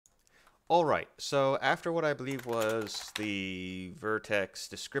All right, so after what I believe was the vertex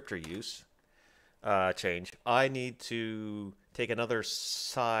descriptor use change, I need to take another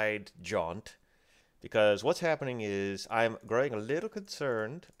side jaunt because what's happening is I'm growing a little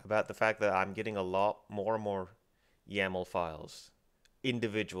concerned about the fact that I'm getting a lot more and more YAML files,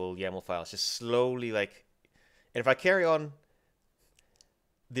 individual YAML files, just slowly like, and if I carry on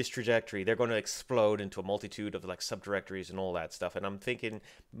this trajectory, they're going to explode into a multitude of like subdirectories and all that stuff. And I'm thinking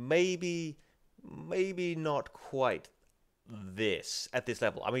maybe not quite this at this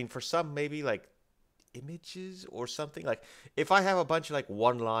level. I mean, for some, maybe like images or something. Like if I have a bunch of like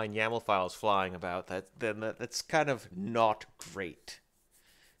one line YAML files flying about, that's kind of not great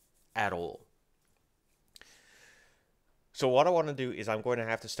at all. So what I want to do is I'm going to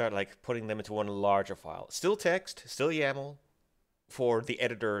have to start like putting them into one larger file. Still text, still YAML, for the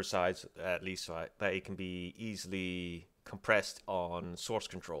editor size at least, so that it can be easily compressed on source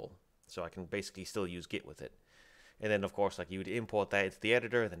control, so I can basically still use Git with it. And then of course, like, you would import that into the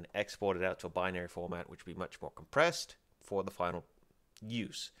editor, then export it out to a binary format, which would be much more compressed for the final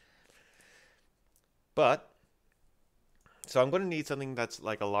use. But so I'm going to need something that's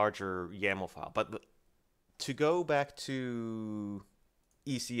like a larger YAML file. But to go back to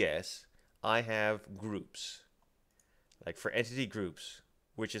ECS, I have groups, like for entity groups,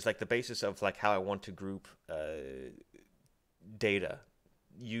 which is like the basis of like how I want to group data,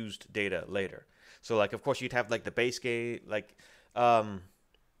 used data later. So like, of course, you'd have like the base game, like, yeah,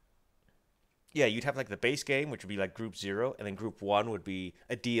 you'd have like the base game, which would be like group 0, and then group 1 would be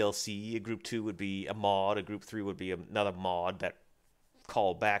a DLC, a group 2 would be a mod, a group 3 would be another mod that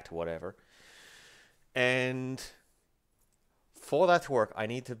called back to whatever. And for that to work, I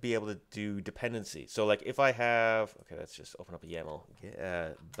need to be able to do dependency. So like if I have, okay, let's just open up a YAML,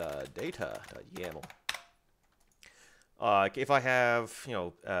 the data.yaml. If I have,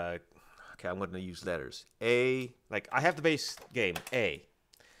 okay, I'm going to use letters. A, like I have the base game, A.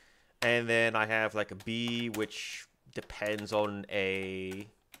 And then I have like a B, which depends on A.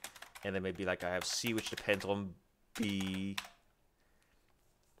 And then maybe like I have C, which depends on B.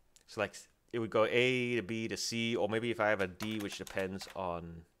 So like it would go A to B to C, or maybe if I have a D, which depends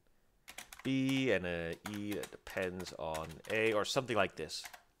on B, and a E that depends on A, or something like this.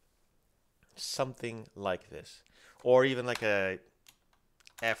 Something like this. Or even like a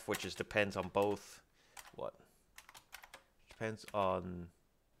F, which is depends on both. What? Depends on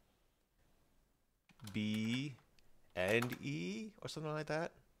B and E, or something like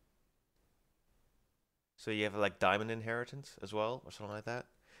that. So you have like diamond inheritance as well, or something like that.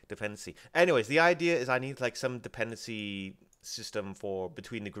 Dependency. Anyways, the idea is I need like some dependency system for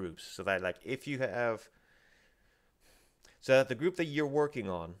between the groups, so that like if you have, so that the group that you're working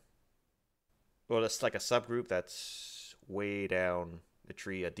on, well, it's like a subgroup that's way down the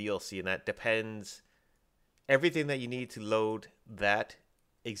tree, a DLC, and that depends everything that you need to load that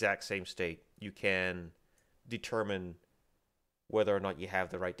exact same state. You can determine whether or not you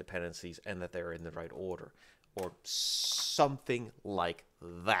have the right dependencies and that they're in the right order, or something like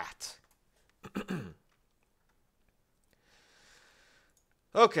that.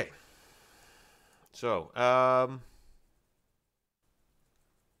 Okay, so what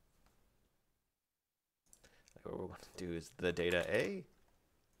we're going to do is the data A,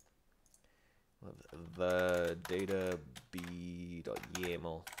 the data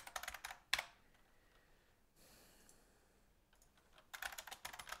B.yaml.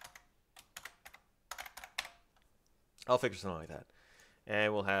 I'll figure something like that.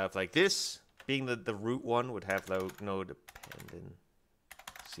 And we'll have like this, being the root one, would have no dependency,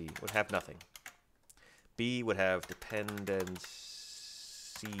 would have nothing. B would have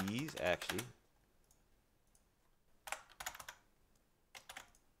dependencies, actually.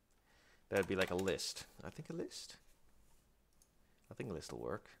 That would be like a list. I think a list will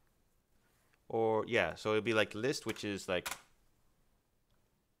work. Or, yeah, so it would be like list, which is like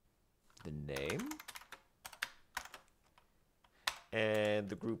the name and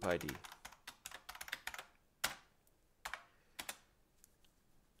the group ID.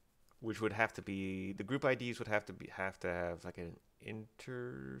 Which would have to be, the group IDs would have to have like an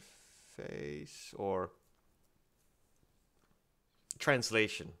interface or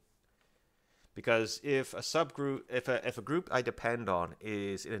translation. Because if a subgroup, if a group I depend on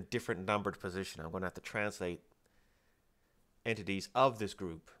is in a different numbered position, I'm going to have to translate entities of this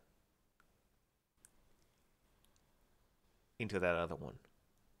group into that other one.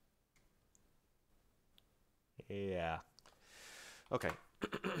 Yeah. Okay.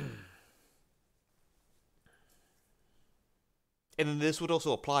 And then this would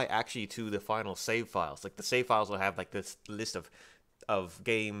also apply actually to the final save files. Like the save files will have like this list of of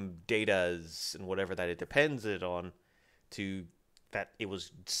game datas and whatever that it depends it on to that it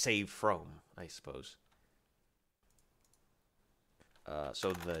was saved from, I suppose.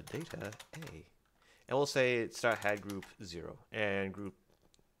 So the data A, and we'll say start had group 0 and group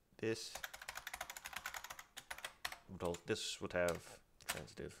this. This would have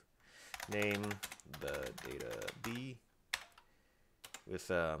transitive name the data B with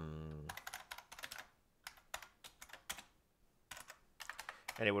and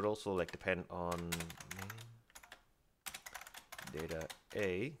it would also like depend on name data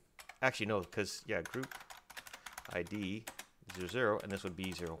A. Actually, no, because yeah, group ID 0, 0, and this would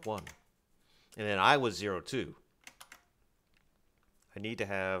be 0, 1. And then I was 0, 2. I need to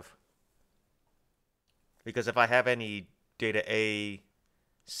have, because if I have any data A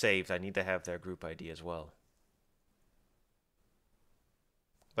saved, I need to have their group ID as well.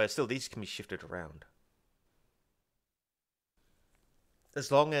 But still, these can be shifted around. As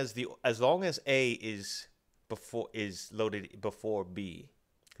long as A is loaded before B,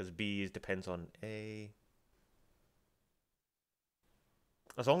 because B depends on A.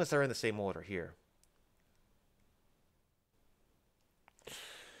 As long as they're in the same order here.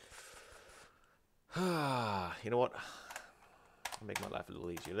 You know what? I'll make my life a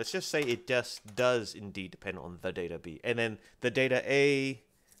little easier. Let's just say it just does indeed depend on the data B. And then the data A...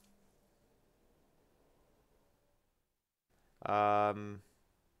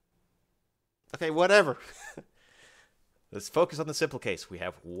 okay, whatever. Let's focus on the simple case. We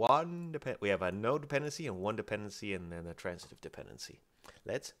have a no dependency and one dependency and then a transitive dependency.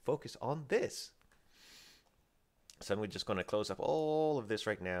 Let's focus on this. So we're just going to close up all of this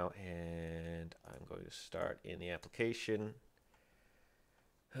right now, and I'm going to start in the application.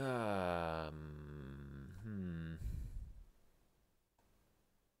 I'm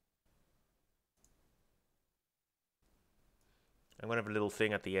going to have a little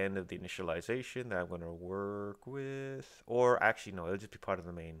thing at the end of the initialization that I'm going to work with. Or actually, no, it'll just be part of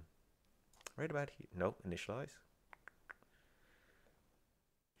the main. Right about here. No, initialize.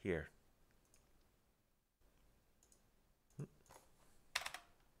 Here.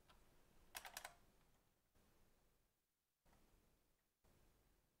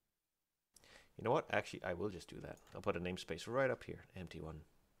 You know what? Actually, I will just do that. I'll put a namespace right up here. Empty one.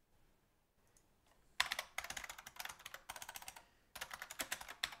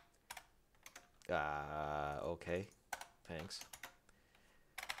 Okay. Thanks.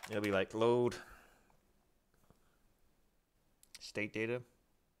 It'll be like load state data.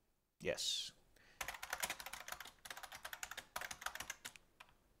 Yes.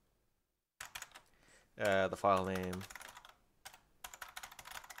 The file name.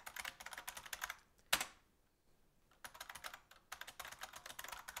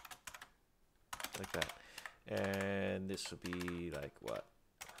 Like that. And this will be like what?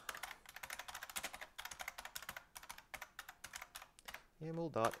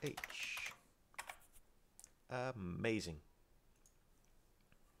 YAML.h. Amazing.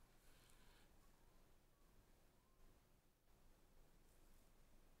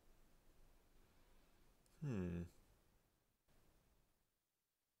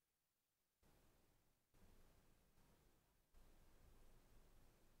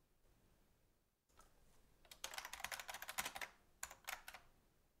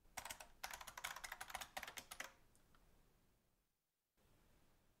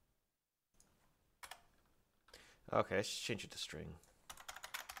 Okay, let's change it to string.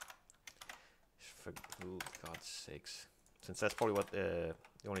 For God's sakes. Since that's probably what the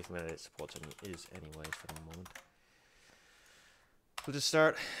only thing that it supports is anyways for the moment. We'll just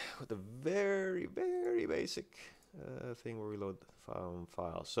start with the very, very basic thing where we load the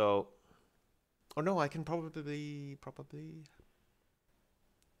file. So, oh no, I can probably,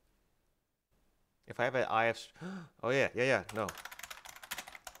 if I have an IF, oh yeah, no.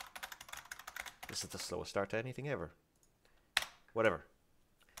 This is the slowest start to anything ever. Whatever.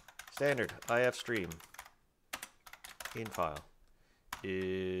 Standard IF stream in file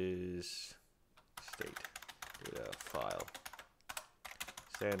is state data file.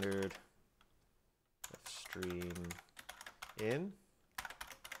 Standard stream in,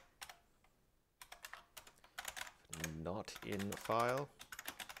 not in file.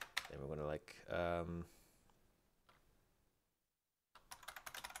 Then we're gonna like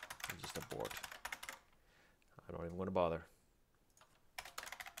just abort. I don't even want to bother.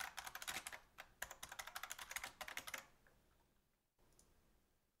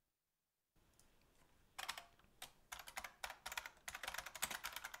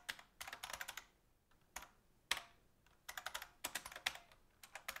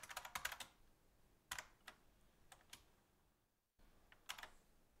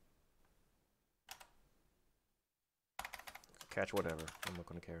 Catch whatever. I'm not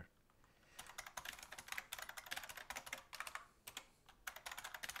gonna care.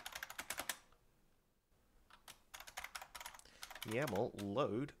 YAML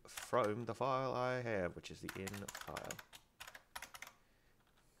load from the file I have, which is the in file.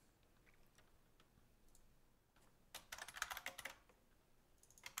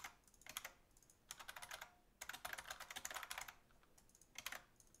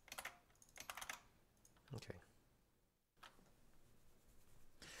 Okay.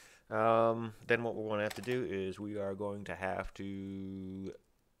 Then what we're going to have to do is we are going to have to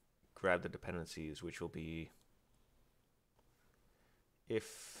grab the dependencies, which will be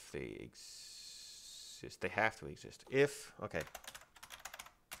if they exist. They have to exist. If, okay.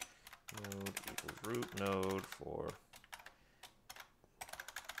 Node equals root node for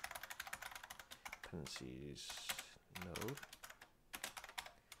dependencies node.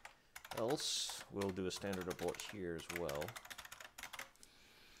 Else, we'll do a standard abort here as well.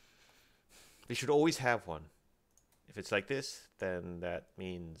 They should always have one. If it's like this, then that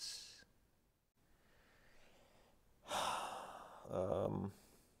means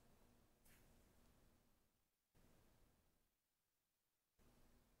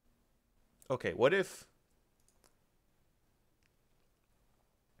okay, what if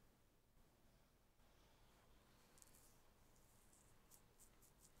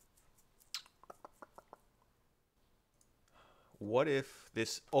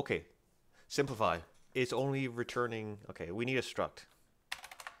this, okay, simplify. It's only returning, okay, we need a struct.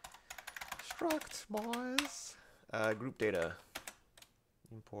 Struct, boys. Group data.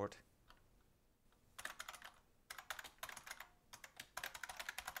 Import.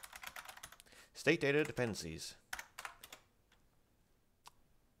 State data dependencies.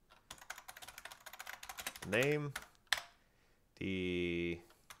 Name. The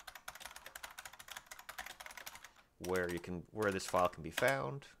where this file can be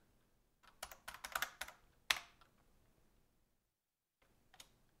found.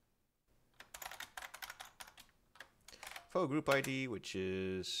 For group ID, which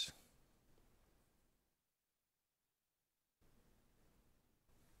is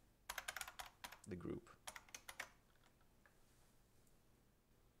the group.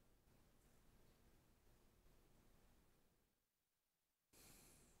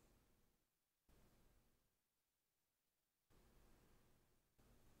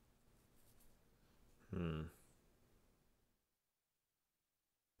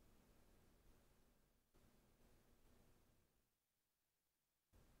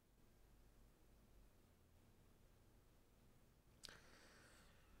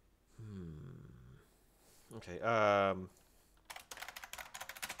 Okay, yeah,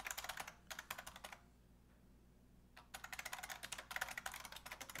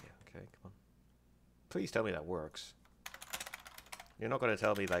 okay, come on. Please tell me that works. You're not going to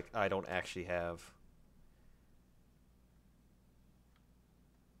tell me, like, I don't actually have...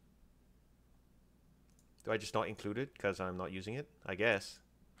 Do I just not include it because I'm not using it? I guess.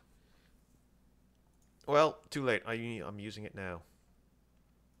 Well, too late. I'm using it now.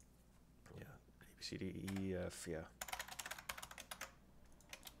 Yeah, A, B, C, D, E, F, yeah.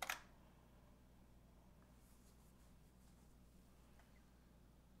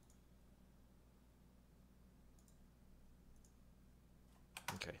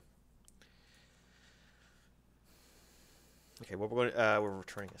 Okay. Okay, well, we're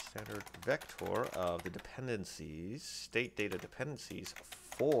returning a standard vector of the dependencies, state data dependencies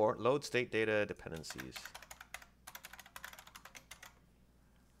for load state data dependencies.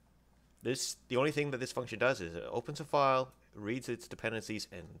 The only thing that this function does is it opens a file, reads its dependencies,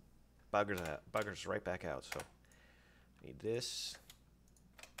 and buggers right back out. So I need this.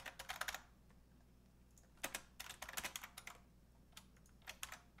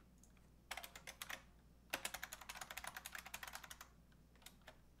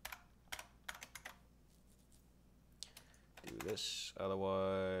 Do this,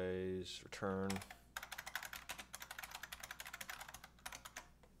 otherwise return.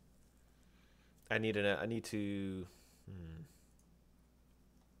 I need to.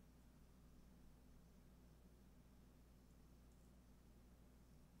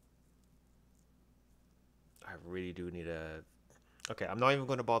 I really do need a. Okay, I'm not even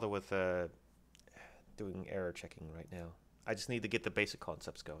going to bother with doing error checking right now. I just need to get the basic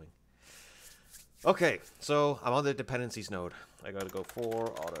concepts going. Okay, so I'm on the dependencies node. I gotta go for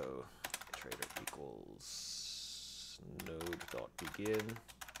auto trader equals node dot begin.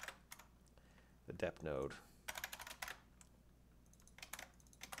 The dep node.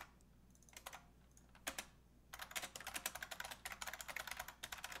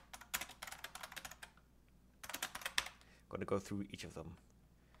 going to go through each of them.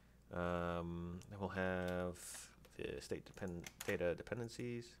 Then we'll have the state data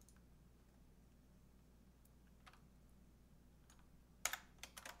dependencies.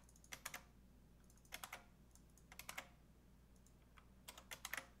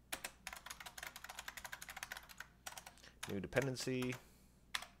 New dependency.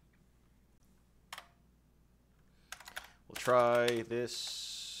 We'll try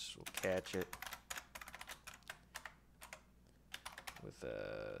this. We'll catch it with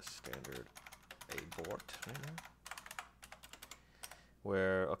a standard abort right now.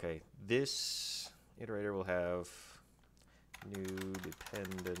 Where, okay, this iterator will have new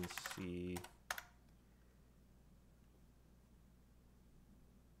dependency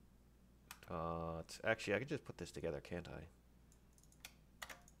actually I could just put this together, can't I?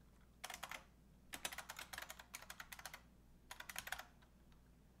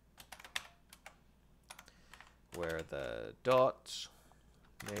 Where the dot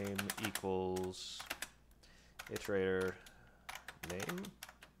name equals iterator name.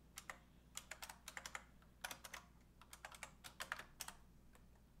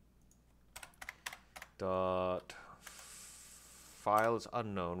 Dot file is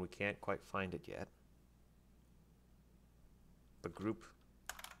unknown. We can't quite find it yet. But group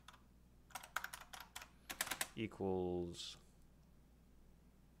equals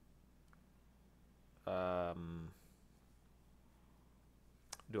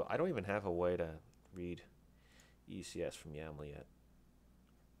I don't even have a way to read ECS from YAML yet.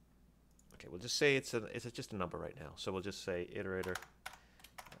 Okay, we'll just say it's just a number right now. So we'll just say iterator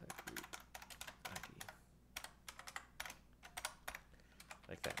group ID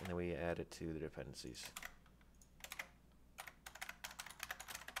like that, and then we add it to the dependencies.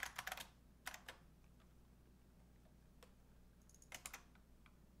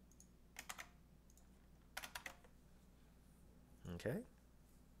 Okay.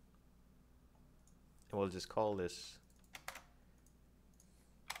 And we'll just call this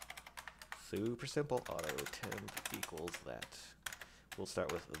super simple auto temp equals that. We'll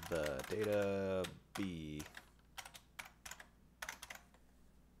start with the data B.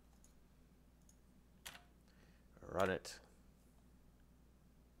 Run it.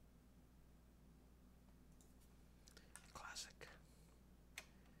 Classic.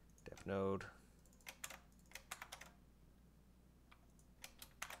 Dev node.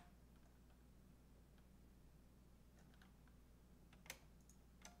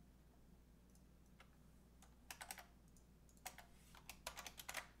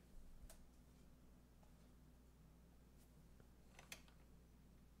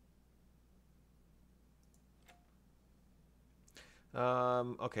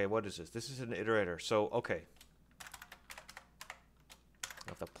 Okay, what is this? This is an iterator. So, okay. I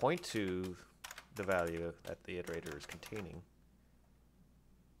have to point to the value that the iterator is containing.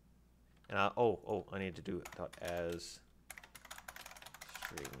 And I need to do dot as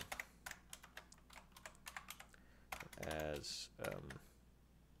string as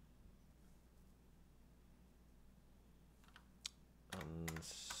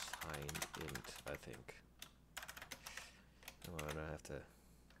unsigned int, I think. I'm gonna have to.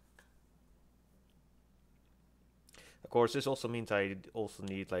 Of course, this also means I also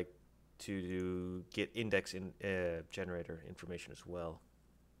need like to get index in generator information as well.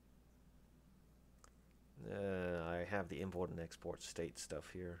 I have the import and export state stuff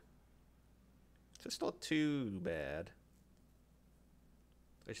here. So it's not too bad.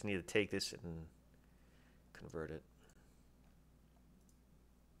 I just need to take this and convert it.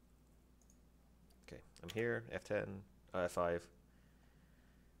 Okay, I'm here, F10. F5.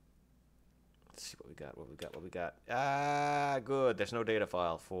 Let's see what we got. Ah, good. There's no data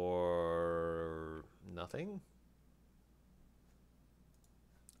file for nothing.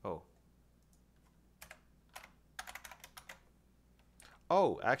 Oh.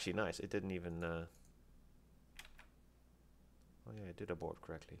 Oh, actually, nice. It didn't even. Oh yeah, I did abort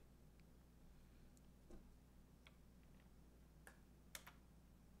correctly.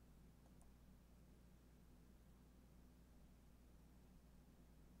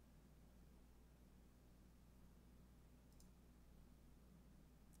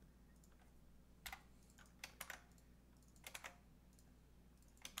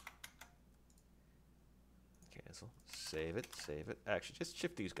 Cancel. Save it. Save it. Actually, just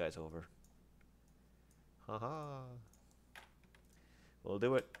shift these guys over. Haha. We'll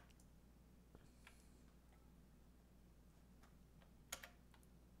do it.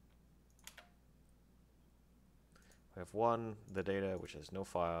 We have one, the data, which has no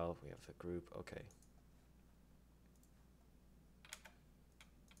file. We have the group. Okay.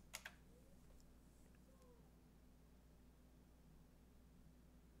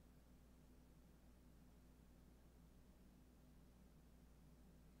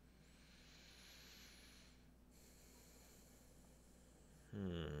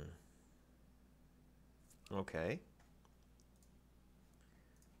 Hmm. Okay.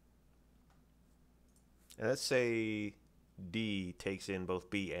 And let's say D takes in both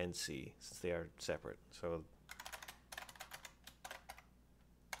B and C since they are separate. So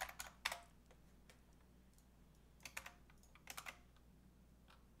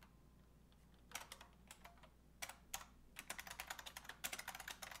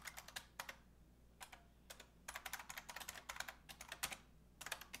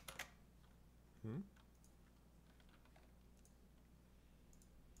hmm?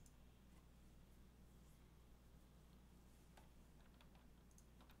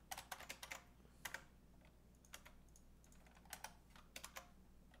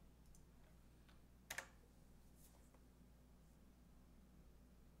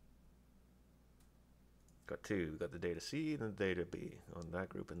 Got two. Got the data C and the data B on that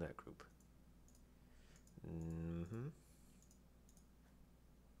group and that group. Mm-hmm.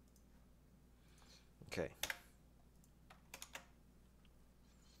 Okay.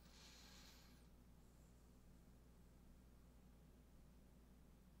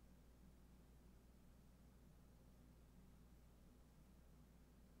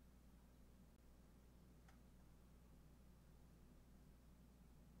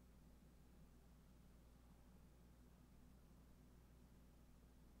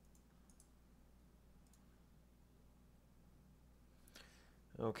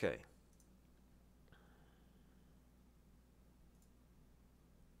 Okay.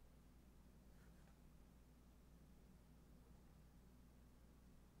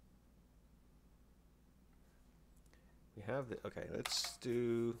 We have the. Okay, let's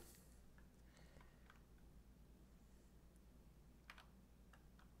do.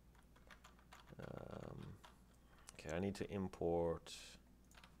 Okay, I need to import,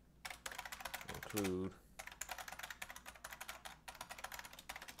 include.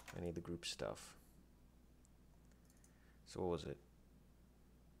 I need the group stuff. So what was it?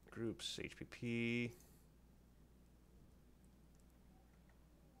 Groups, HPP.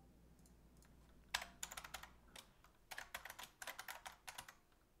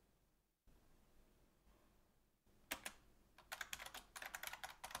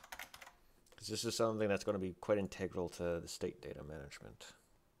 Because this is something that's going to be quite integral to the state data management.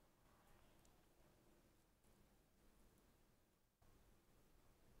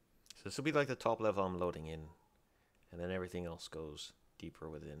 So this will be like the top level I'm loading in, and then everything else goes deeper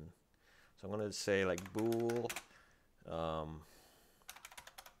within. So I'm going to say like bool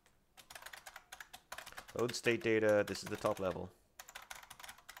load state data. This is the top level.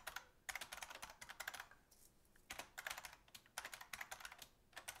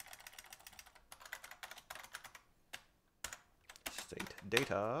 State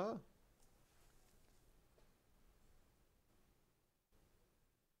data.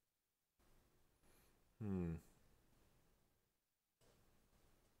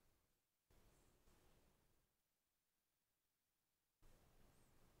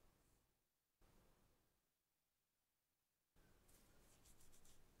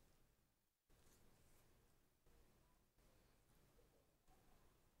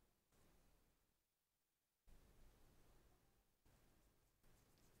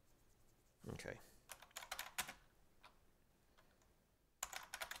 Okay.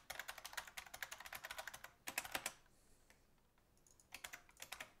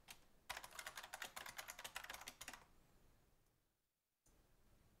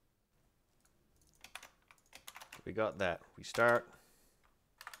 We got that. We start.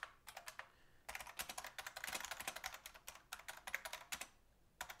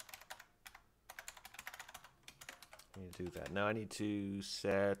 I need to do that. Now I need to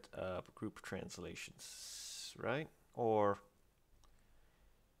set up group translations, right? Or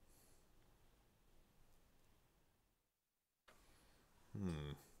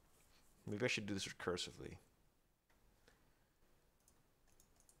maybe I should do this recursively.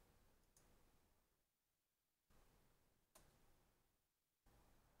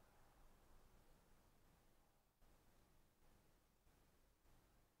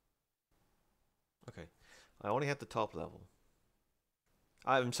 Okay. I only have the top level.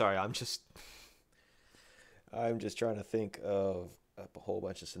 I'm sorry. I'm just trying to think of a whole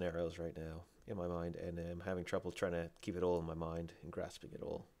bunch of scenarios right now in my mind, and I'm having trouble trying to keep it all in my mind and grasping it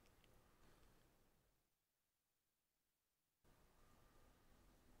all.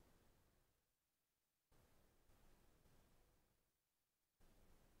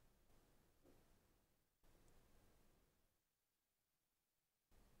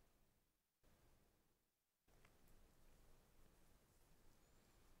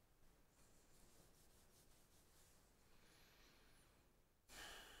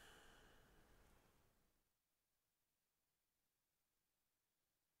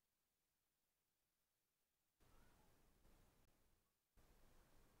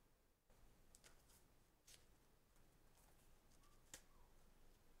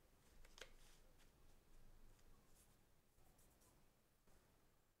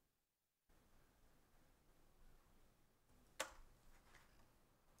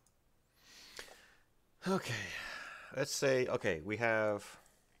 Okay, let's say okay, we have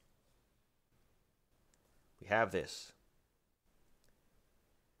this.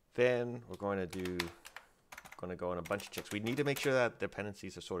 Then we're going to go on a bunch of checks. We need to make sure that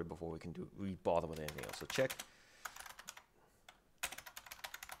dependencies are sorted before we bother with anything else. So check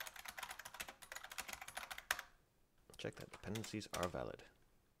that dependencies are valid.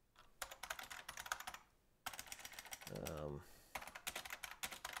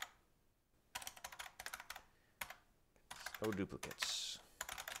 No duplicates.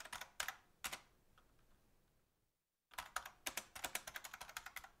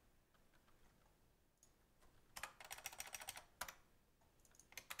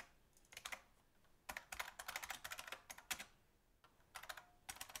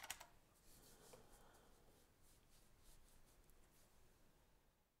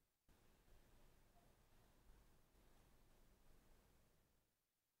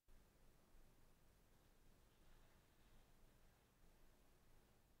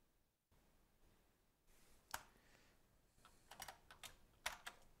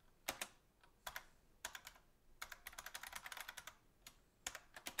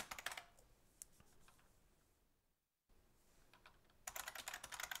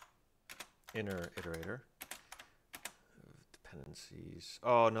 Inner iterator. Dependencies.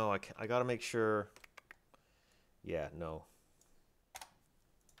 Oh no, I gotta make sure. Yeah, no.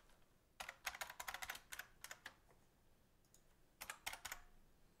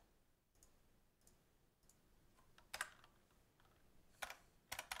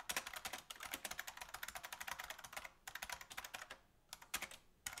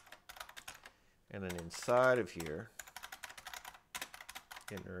 And then inside of here,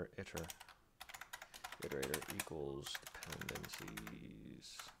 inner iterator equals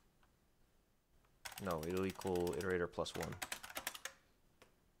dependencies. No, it'll equal iterator plus 1.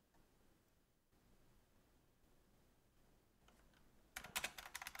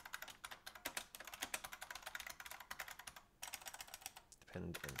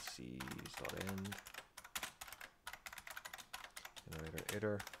 Dependencies.end. Iterator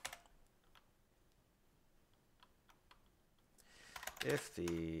iter. If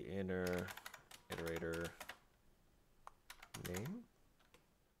the inner iterator name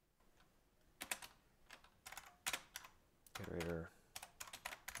iterator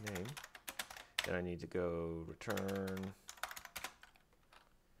name, then I need to go return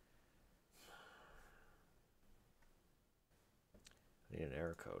I need an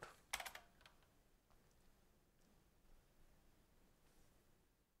error code.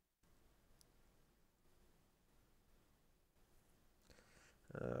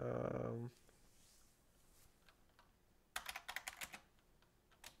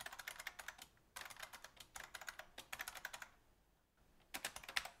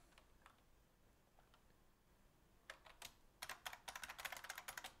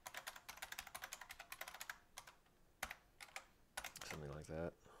 Something like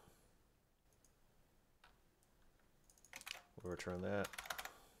that. We'll return that.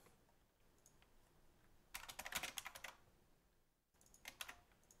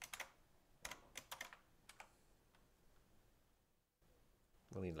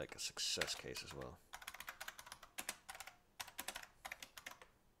 We'll need like a success case as well.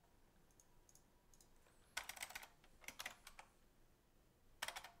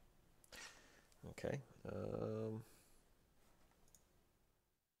 Okay.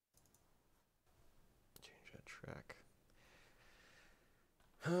 Change that track.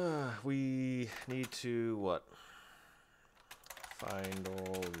 We need to what? Find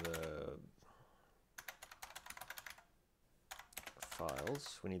all the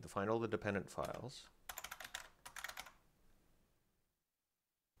files. We need to find all the dependent files.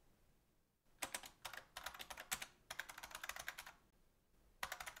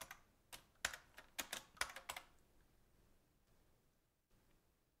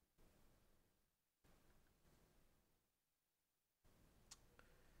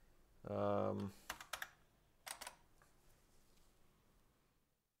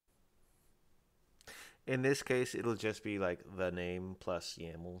 In this case, it'll just be like the name plus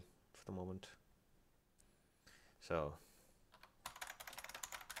YAML for the moment. So,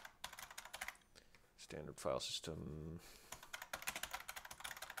 standard file system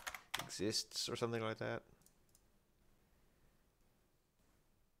exists or something like that.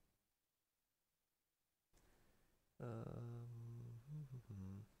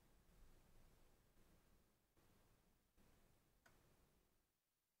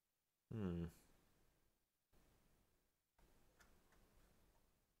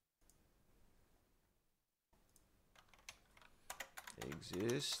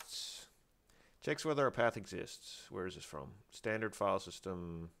 Exists. Checks whether a path exists. Where is this from? Standard file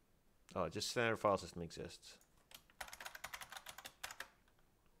system. Oh, just standard file system exists.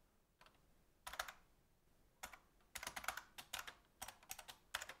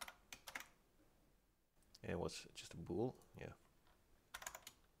 And what's just a bool? Yeah.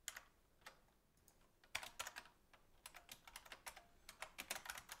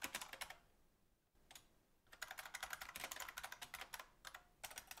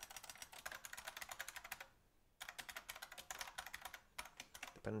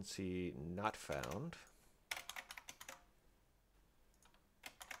 Dependency not found.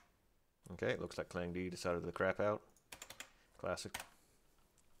 Okay, looks like Clang D decided to crap out. Classic.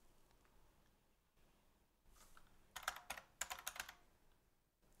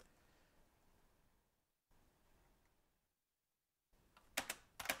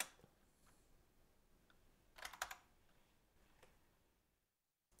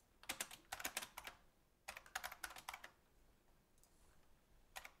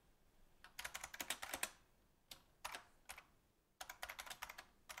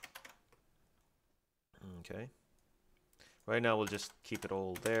 Okay. Right now we'll just keep it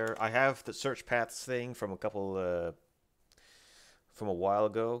all there. I have the search paths thing from a couple from a while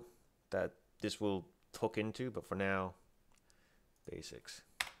ago that this will hook into, but for now, basics.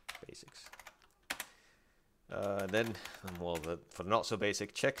 Then, well, for the not so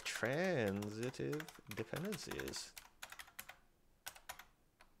basic, check transitive dependencies.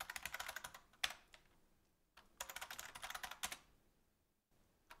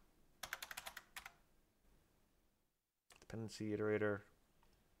 Dependency iterator.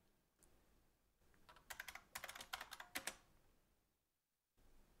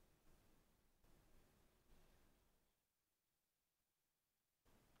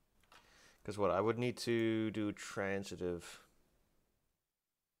 Because what I would need to do transitive,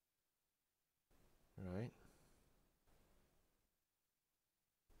 right?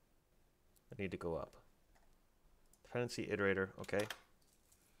 I need to go up. Dependency iterator, okay.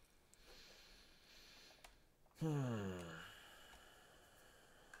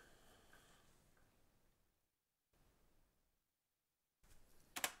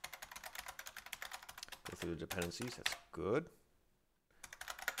 Go through the dependencies, that's good.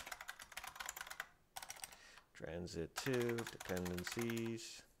 Transitive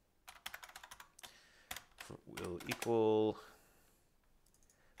dependencies will equal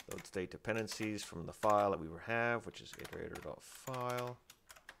load state dependencies from the file that we have, which is iterator.file,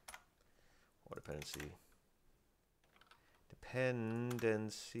 or dependency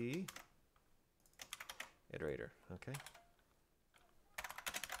iterator. Okay.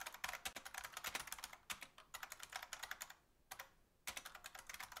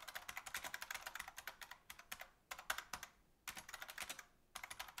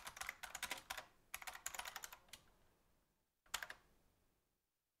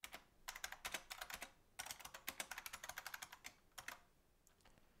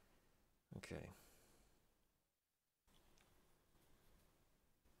 Okay.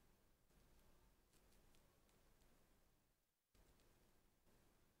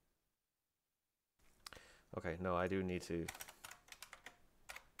 Okay, no, I do need to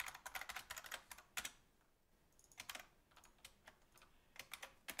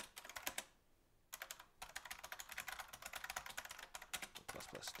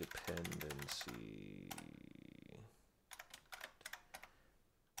plus dependency.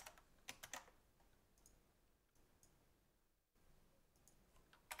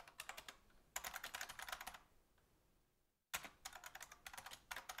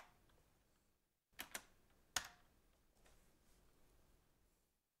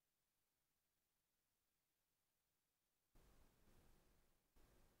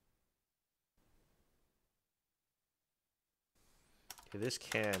 Okay, this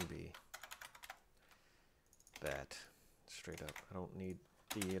can be that straight up. I don't need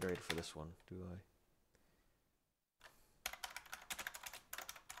the iterator for this one, do I?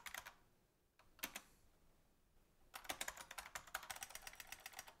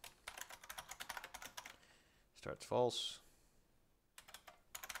 Starts false.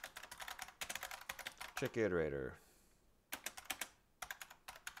 Check iterator.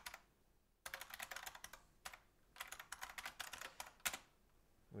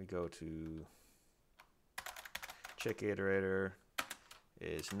 We go to check iterator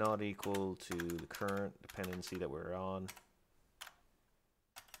is not equal to the current dependency that we're on.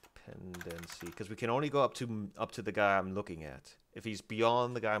 Dependency, because we can only go up to the guy I'm looking at. If he's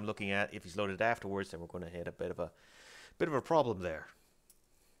beyond the guy I'm looking at, if he's loaded afterwards, then we're going to hit a bit of a problem there.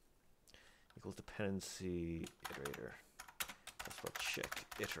 Equals dependency iterator. That's what check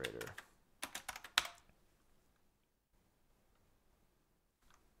iterator.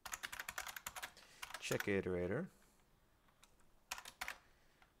 check iterator.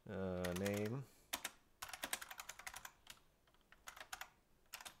 Name.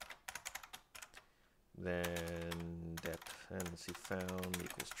 Then dependency found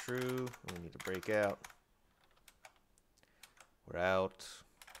equals true. We need to break out. We're out.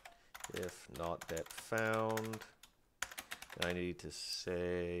 If not det found, then I need to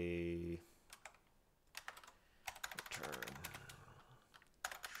say return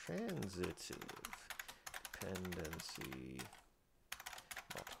transitive dependency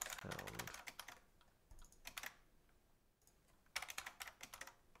not found.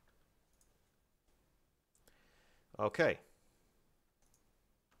 Okay.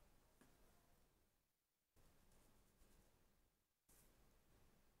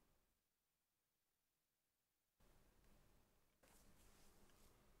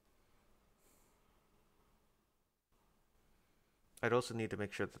 I'd also need to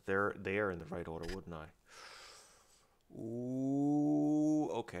make sure that they are in the right order, wouldn't I? Ooh,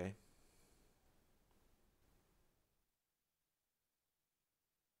 okay.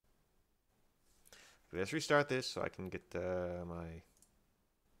 Let's restart this so I can get my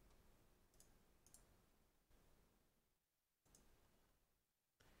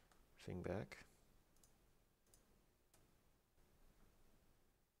thing back.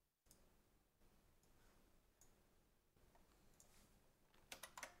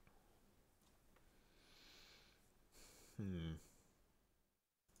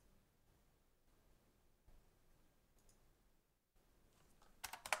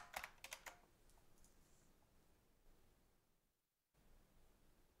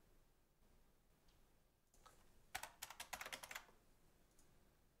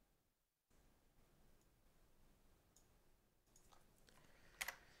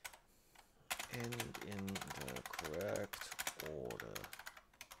 And in the correct order.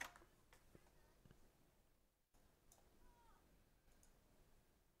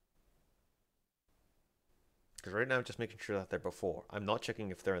 Because right now I'm just making sure that they're before. I'm not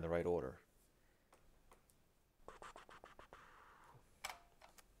checking if they're in the right order.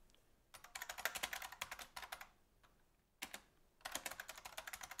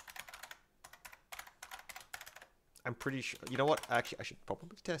 I'm pretty sure. You know what? Actually, I should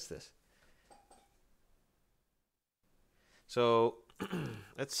probably test this. So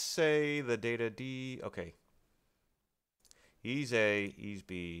let's say the data D. Okay. He's A. He's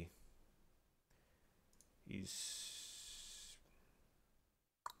B. He's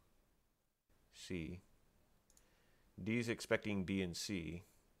C. D's expecting B and C.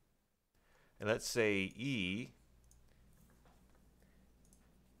 And let's say E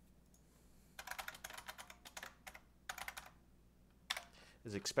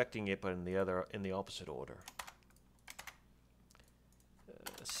is expecting it, but in the opposite order.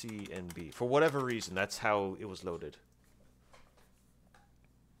 C and B. For whatever reason, that's how it was loaded.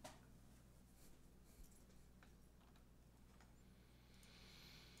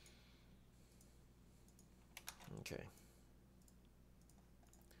 Okay.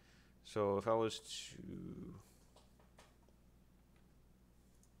 So if I was to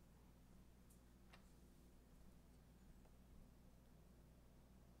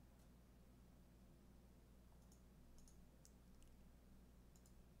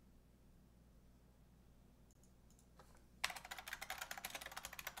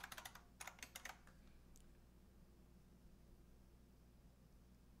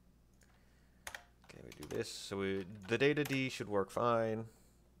this, so the data D should work fine.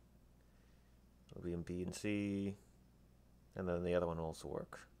 It'll be in B and C, and then the other one will also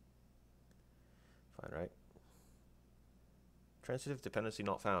work fine, right? Transitive dependency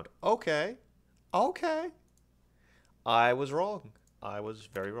not found. Okay, okay. I was wrong. I was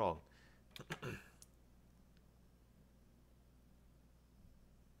very wrong.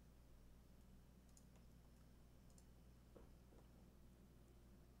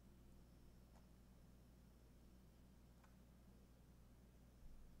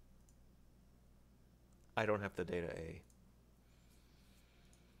 I don't have the data A.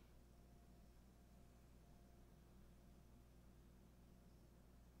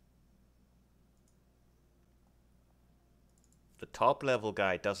 The top level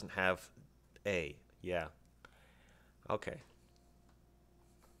guy doesn't have A. Yeah. Okay.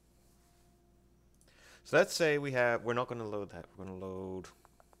 So let's say we're not going to load that. We're going to load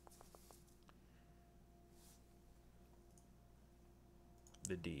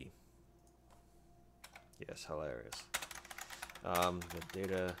the D. Yes, hilarious. The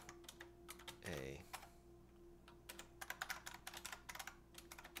data A.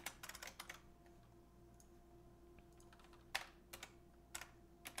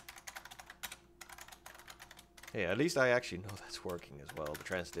 Hey, at least I actually know that's working as well. The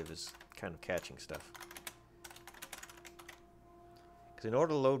transitive is kind of catching stuff. Because in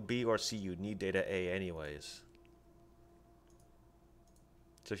order to load B or C, you need data A anyways.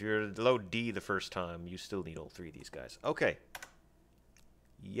 So if you're to load D the first time, you still need all three of these guys. Okay.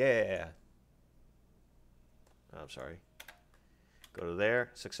 Yeah. I'm sorry. Go to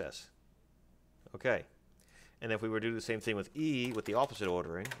there. Success. Okay. And if we were to do the same thing with E with the opposite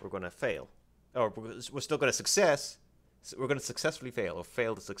ordering, we're going to fail. Or we're still going to success. We're going to successfully fail or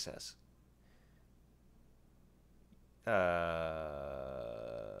fail to success.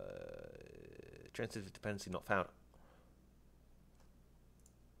 Transitive dependency not found.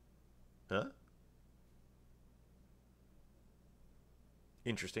 Huh?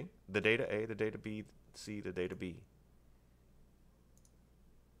 Interesting. The data A, the data B, C, the data B.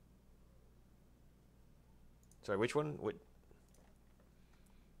 Sorry, which one? What?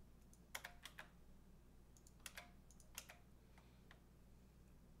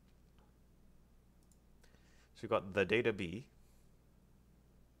 So we've got the data B.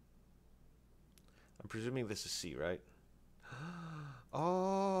 I'm presuming this is C, right?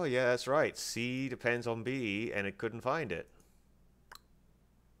 Oh, yeah, that's right. C depends on B, and it couldn't find it.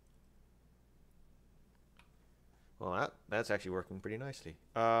 Well, that's actually working pretty nicely.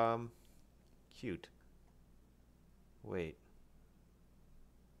 Cute. Wait.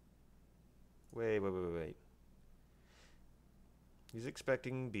 Wait. He's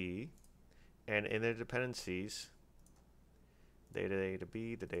expecting B, and in the dependencies, data A to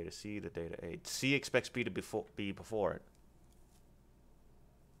B, the data C, the data A. C expects B to be before it.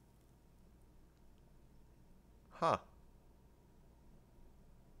 Huh.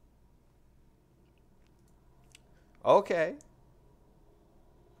 Okay.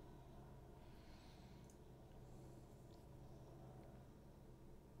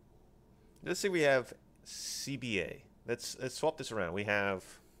 Let's say we have CBA. Let's swap this around. We have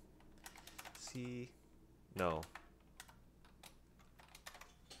C. No.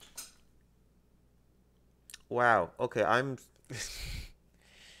 Wow. Okay, I'm.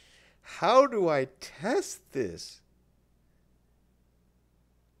 How do I test this?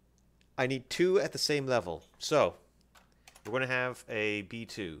 I need two at the same level. So we're going to have a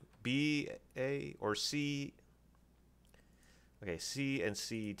B2. B, A, or C. Okay, C and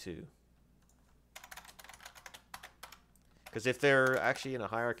C2. Because if they're actually in a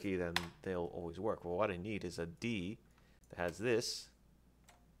hierarchy, then they'll always work. Well, what I need is a D that has this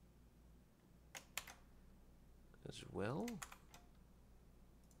as well.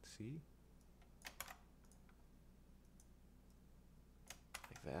 See?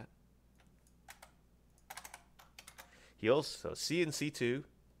 Like that. He also, C and C2,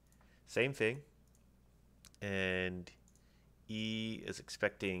 same thing. And E is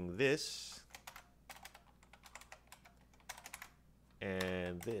expecting this.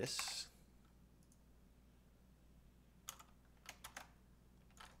 And this.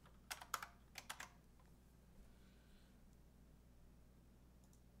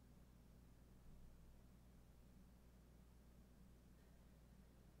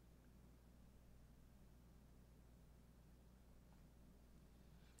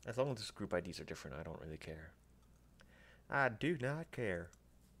 As long as this group IDs are different, I don't really care. I do not care.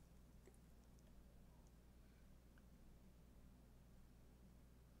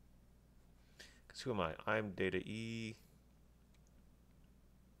 Because who am I? I'm data E.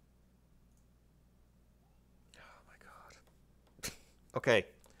 Oh my god. Okay.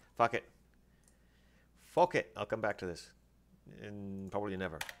 Fuck it. Fuck it. I'll come back to this. And probably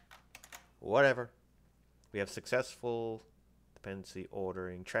never. Whatever. We have successful dependency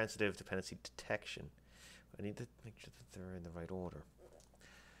ordering, transitive dependency detection. I need to make sure that they're in the right order.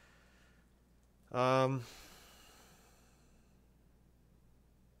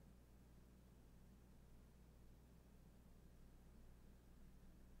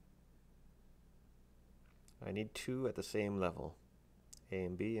 I need two at the same level. A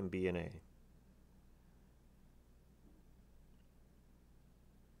and B and A.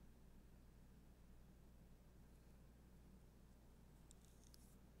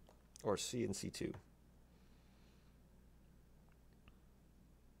 Or C and C2.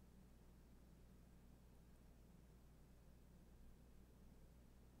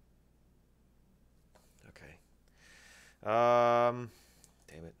 Okay. Damn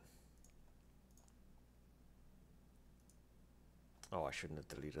it. Oh, I shouldn't have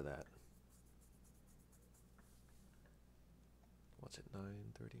deleted that. What's it,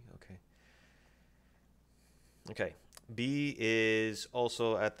 9:30? Okay. Okay. B is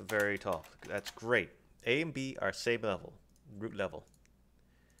also at the very top. That's great. A and B are same level, root level.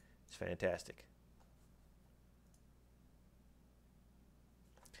 It's fantastic.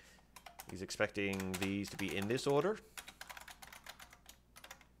 He's expecting these to be in this order.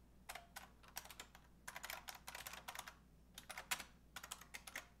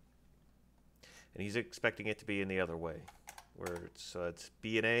 And he's expecting it to be in the other way, where it's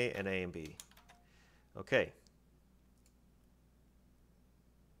B and A and B. Okay.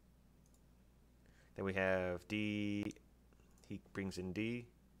 Then we have D. He brings in D.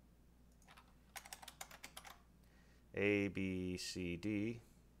 A, B, C, D.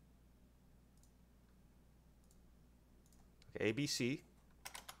 Okay, A, B, C.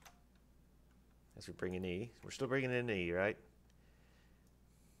 As we bring in E. We're still bringing in E, right?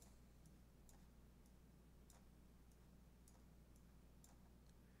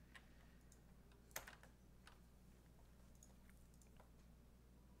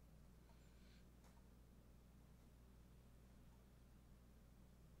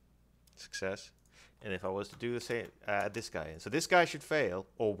 Success. And if I was to do the same, add this guy in. So this guy should fail,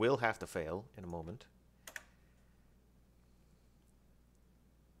 or will have to fail in a moment.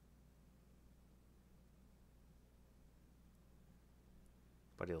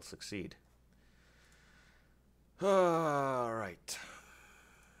 But he'll succeed. All right.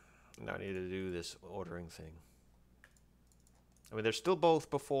 Now I need to do this ordering thing. I mean, they're still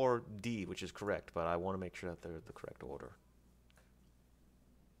both before D, which is correct, but I want to make sure that they're the correct order.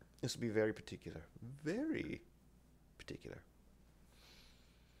 This will be very particular. Very particular.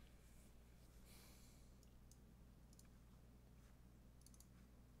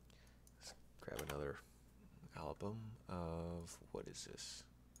 Let's grab another album of, what is this?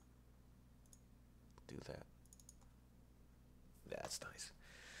 Do that. That's nice.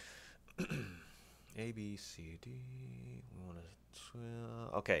 A, B, C, D. We want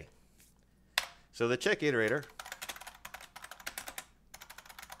to, okay. So the check iterator.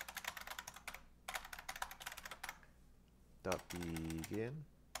 Dot begin.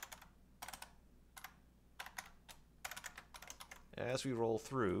 As we roll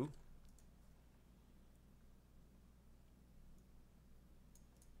through,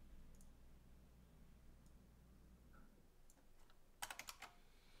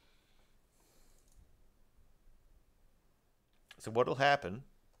 so what will happen?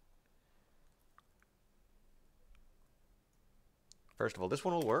 First of all, this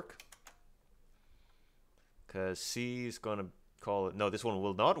one will work. Because C is going to call it... No, this one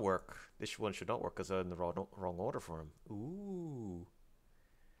will not work. This one should not work because I'm in the wrong order for him. Ooh.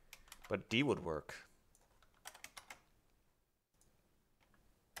 But D would work.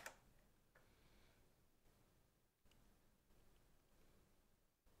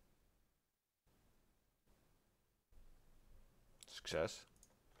 Success.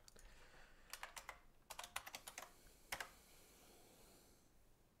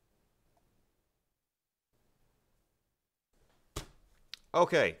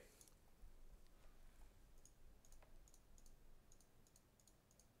 Okay.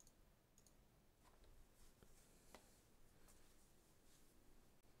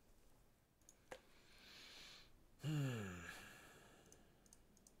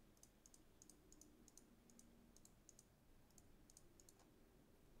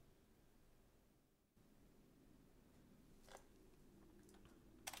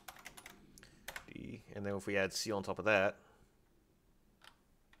 D, and then if we add C on top of that,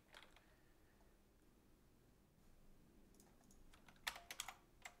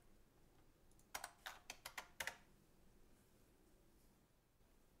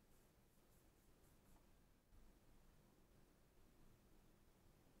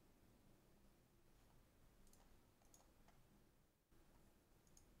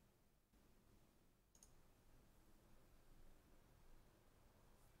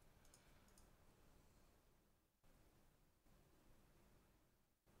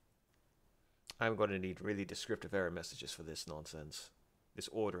 I'm going to need really descriptive error messages for this nonsense. This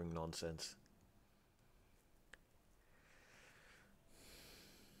ordering nonsense.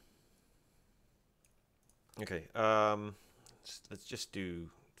 Okay, let's just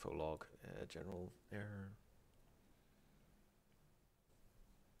do faux log, general error.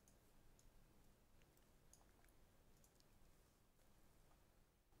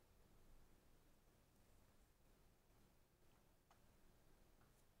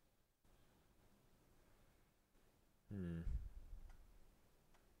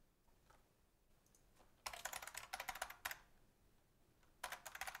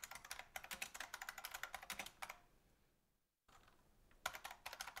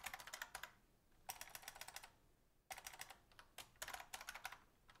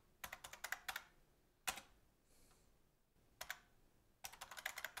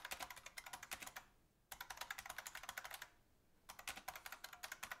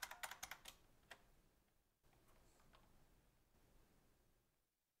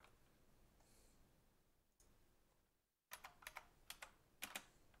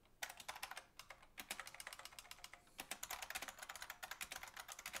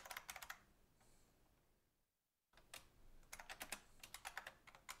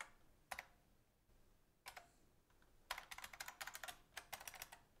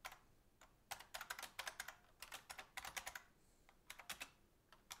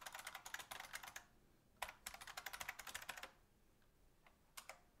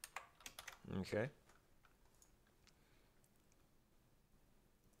 Okay.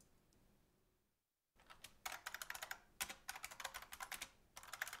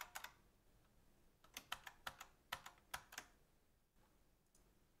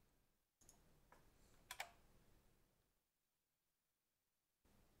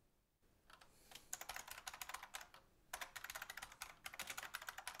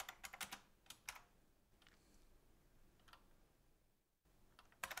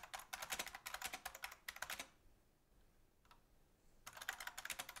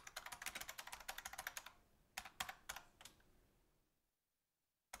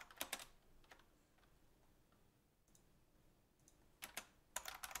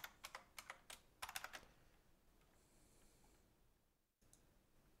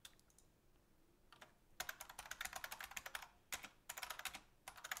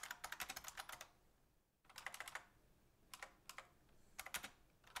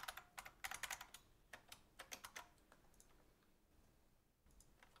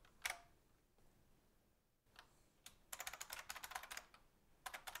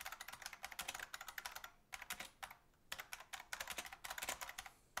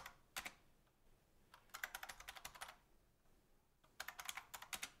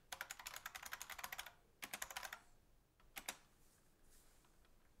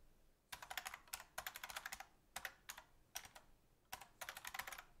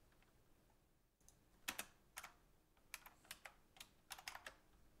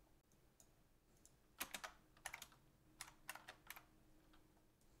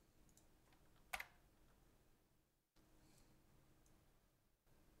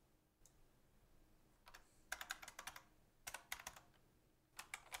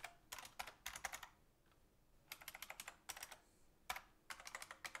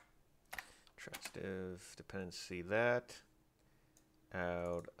 Transitive dependency that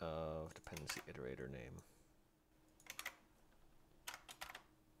out of dependency iterator name.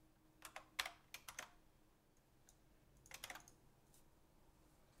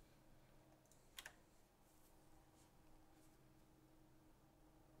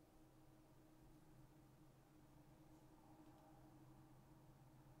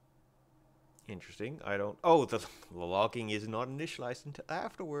 Interesting. I don't. Oh, the logging is not initialized until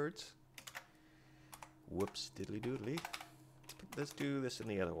afterwards. Whoops, diddly doodly. Let's do this in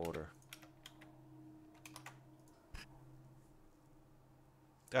the other order.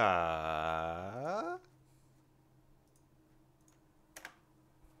 There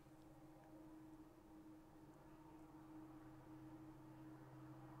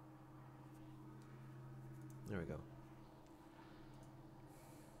we go.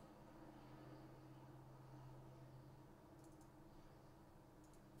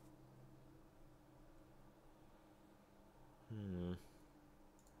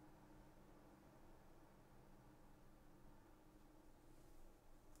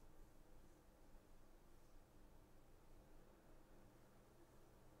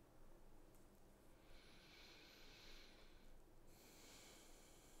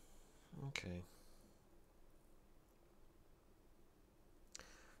 Okay.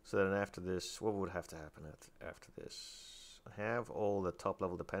 So then after this, what would have to happen after this? I have all the top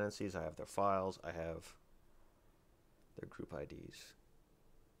level dependencies. I have their files. I have their group IDs.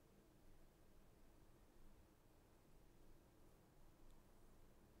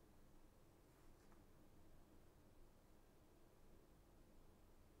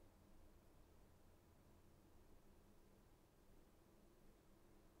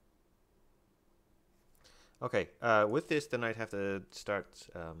 Okay, with this, then I'd have to start,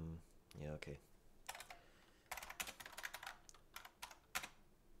 yeah, okay.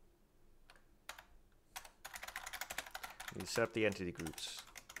 You set up the entity groups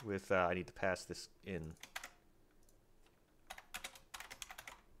with, I need to pass this in.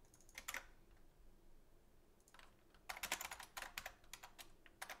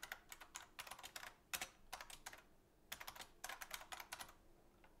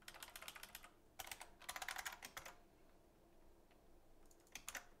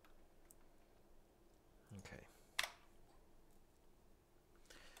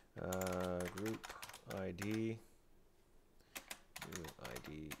 Group ID, group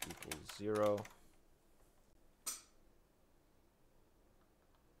ID equals 0.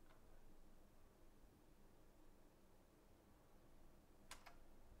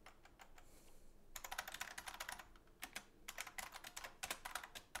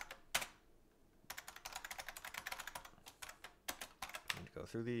 Need to go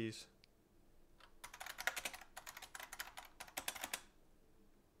through these.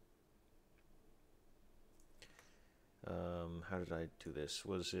 How did I do this?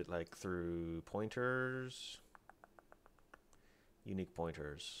 Was it like through pointers? Unique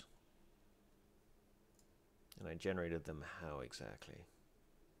pointers. And I generated them how exactly?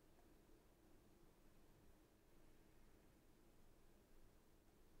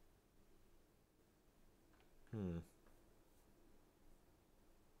 Hmm.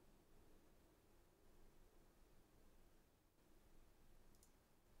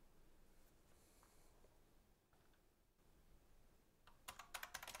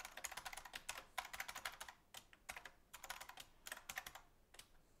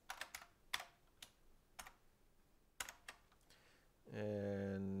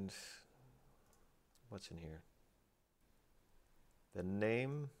 And what's in here? The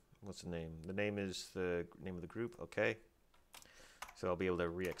name. What's the name? The name is the name of the group. Okay. So I'll be able to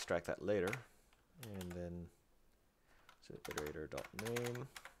re-extract that later. And then so iterator.name.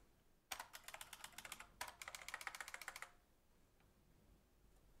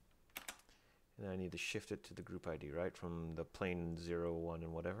 And I need to shift it to the group ID, right? From the plain 0, 1,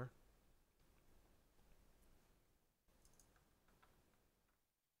 and whatever.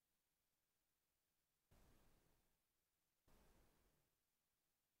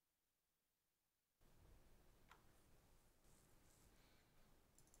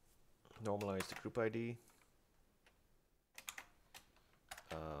 Normalize the group ID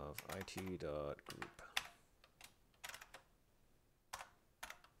of it.group.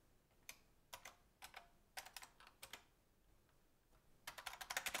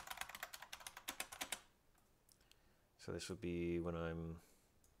 So this would be when I'm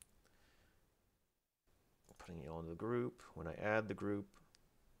putting it on the group. When I add the group,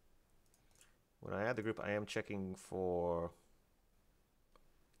 I am checking for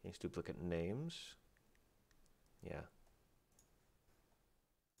these duplicate names. Yeah.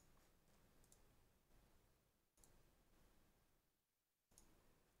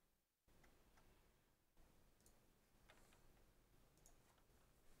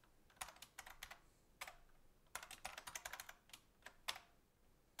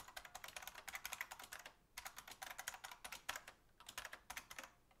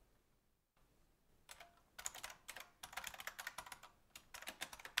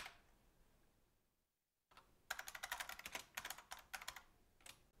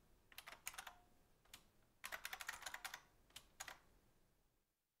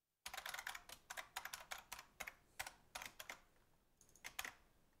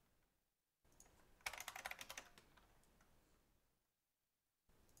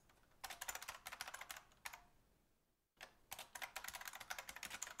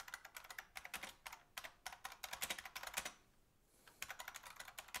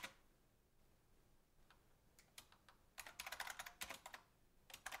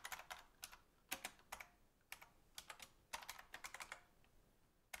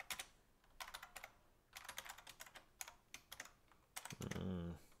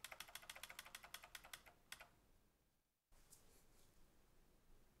 Mm.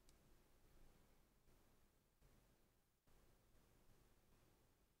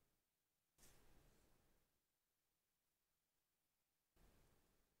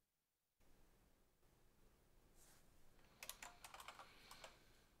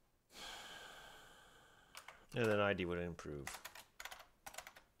 And then ID would improve.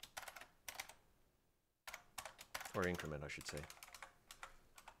 Or increment, I should say.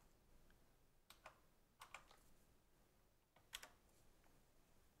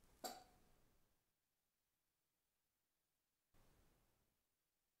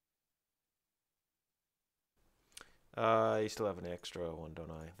 I still have an extra one, don't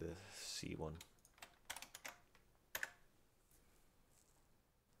I? The C one.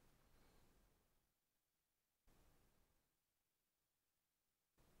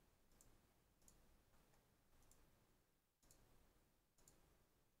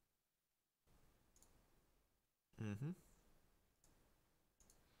 Mm-hmm.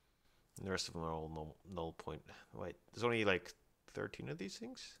 And the rest of them are all null point. Wait, there's only like 13 of these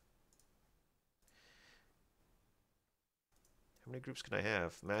things? How many groups can I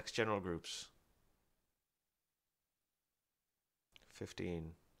have? Max general groups.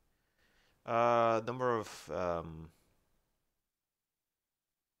 15. Number of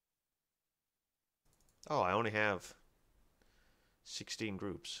oh, I only have 16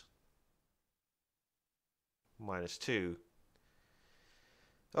 groups. Minus 2.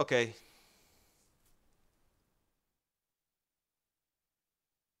 Okay.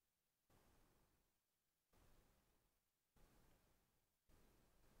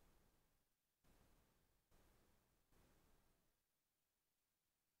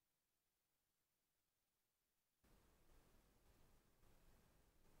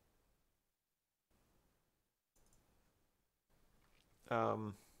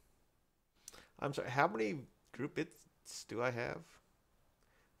 Um, I'm sorry. How many group bits do I have?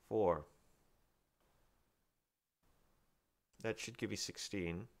 4. That should give me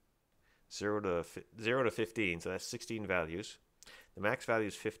 16. 0 to 15, so that's 16 values. The max value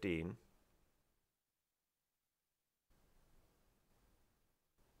is 15.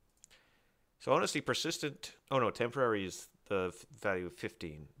 So honestly, persistent. Oh no, temporary is the value of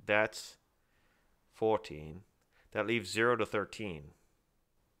 15. That's 14. That leaves 0 to 13.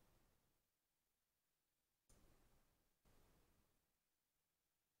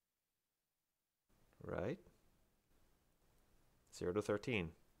 Right? 0 to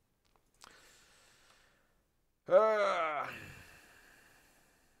 13. Ah.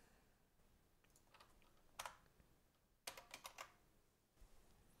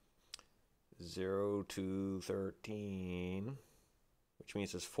 0 to 13, which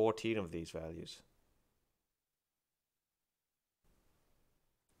means there's 14 of these values.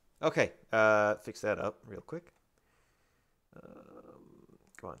 Okay, fix that up real quick.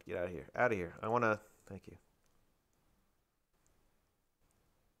 Come on, get out of here. Out of here. I want to. Thank you.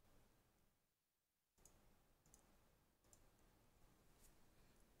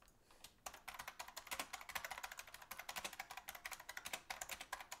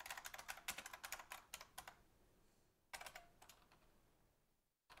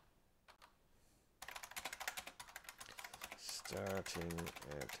 Starting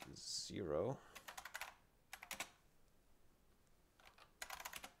at 0.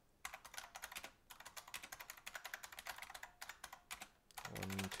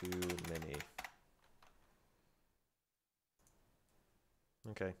 One too many.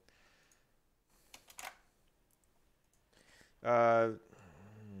 Okay. Uh,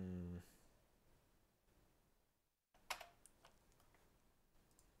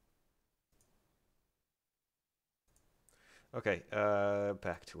 okay.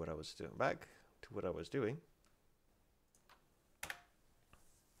 Back to what I was doing. Back to what I was doing.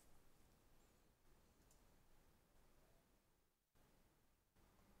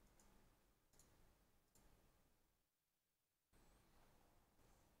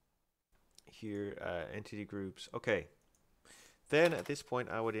 Here, entity groups. Okay. Then at this point,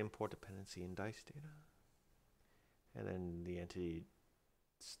 I would import dependency in dice data. And then the entity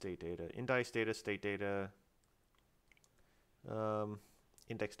state data, indice data, state data,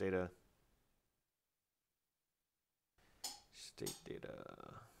 index data, state data.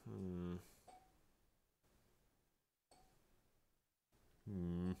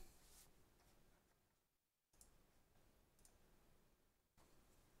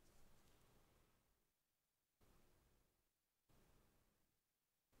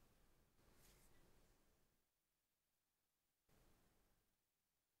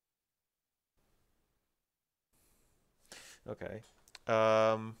 Okay.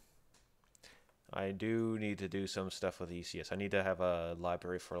 I do need to do some stuff with ECS. I need to have a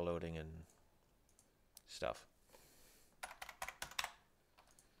library for loading and stuff.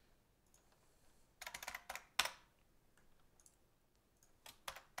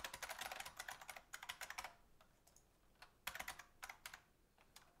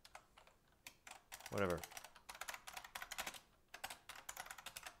 Whatever.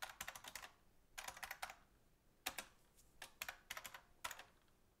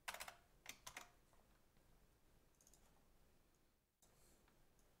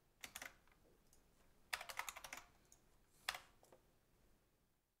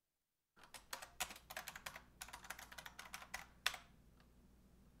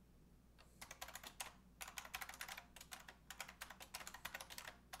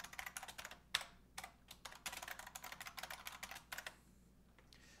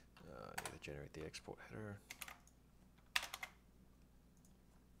 I need to generate the export header.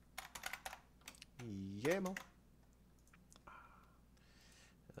 YAML.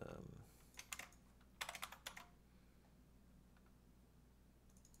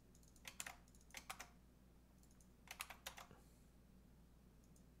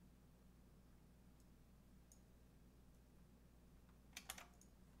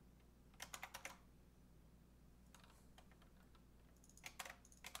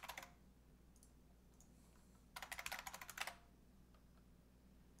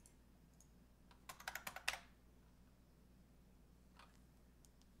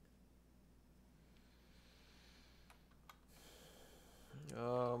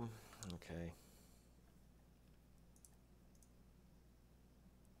 Okay.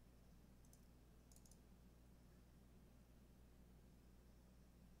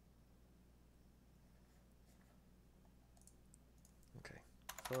 Okay.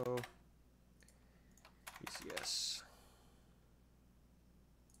 So ECS.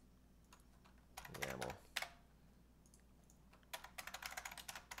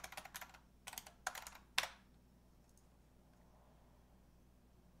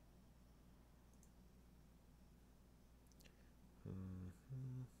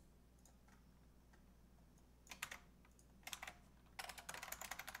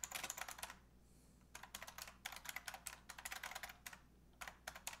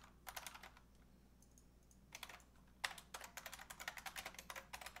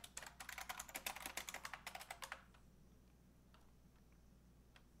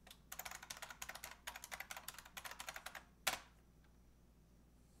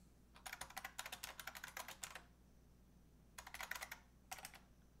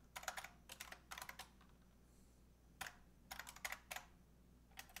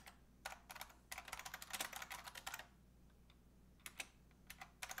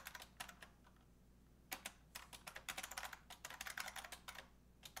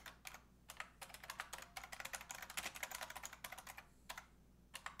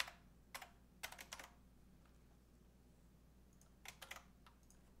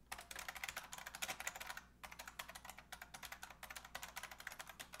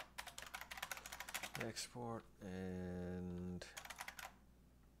 export and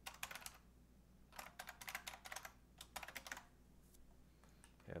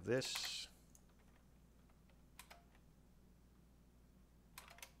have this.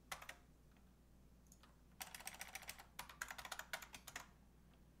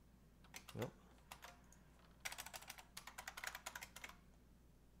 Nope.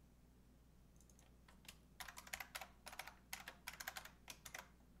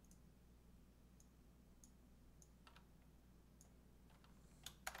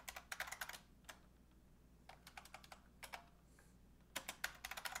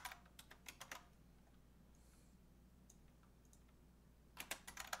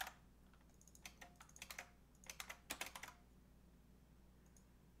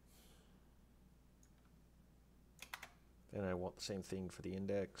 Then I want the same thing for the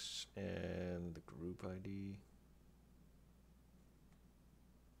index and the group ID.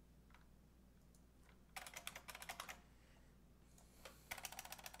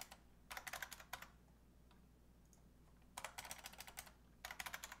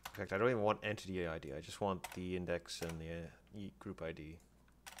 In fact, I don't even want entity ID. I just want the index and the group ID.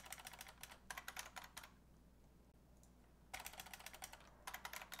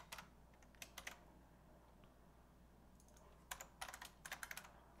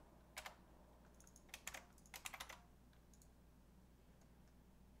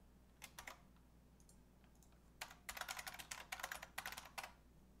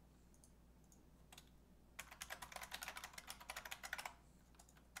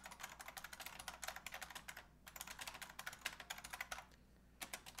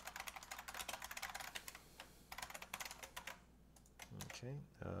 Okay.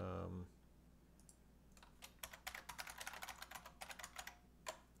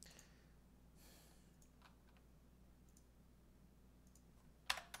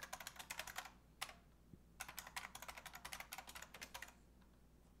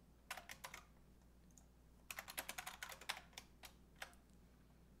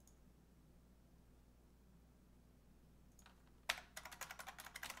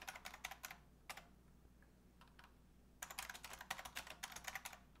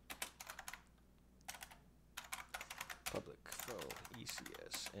 Public faux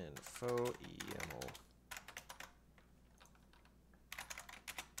ECS and faux EMO.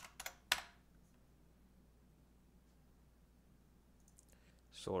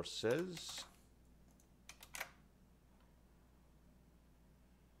 Sources.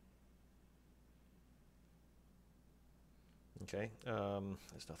 Okay,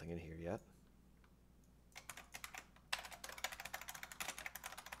 there's nothing in here yet.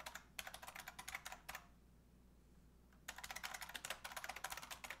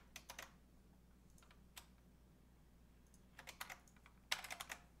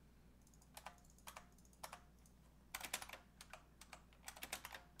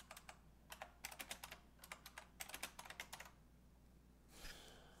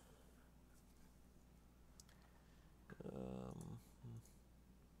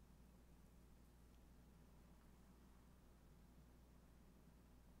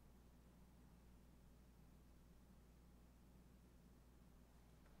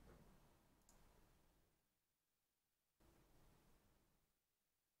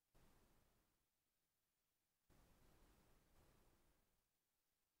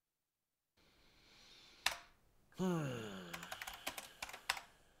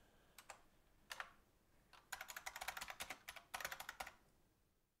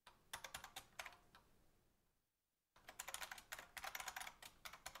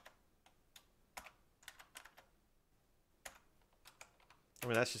 I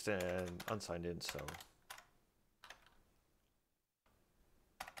mean, that's just an unsigned in, so.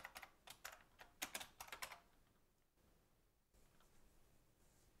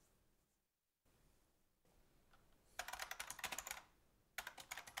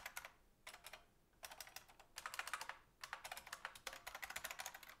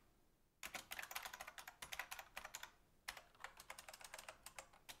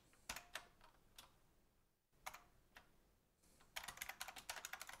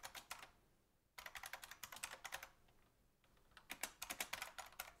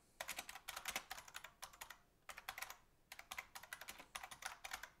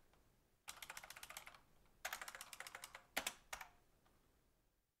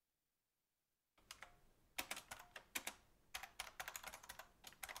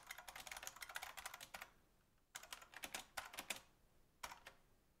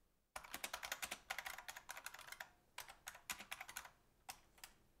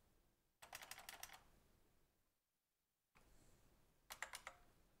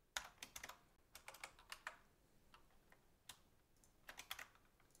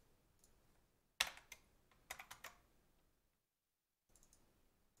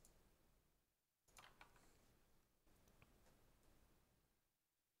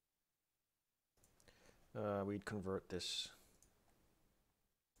 we'd convert this.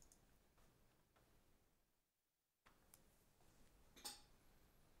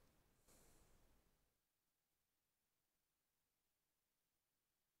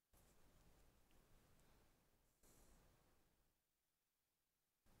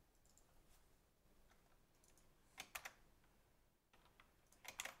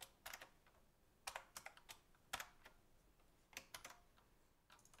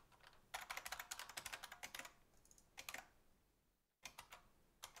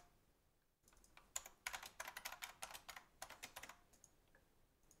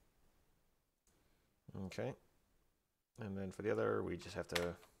 Okay. And then for the other, we just have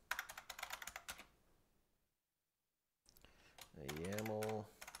to a YAML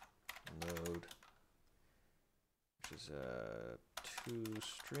node, which is a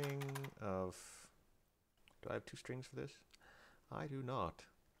toString of. Do I have two strings for this? I do not.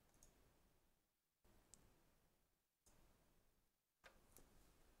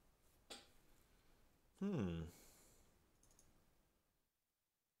 Hmm.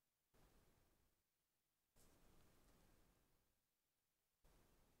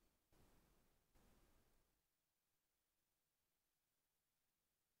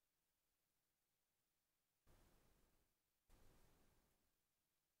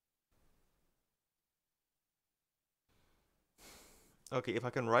 Okay, if I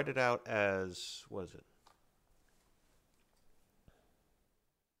can write it out as, what is it?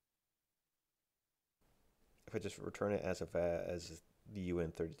 If I just return it as as the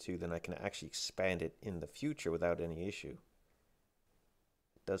UN32, then I can actually expand it in the future without any issue.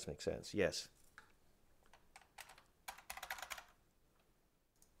 It does make sense, yes.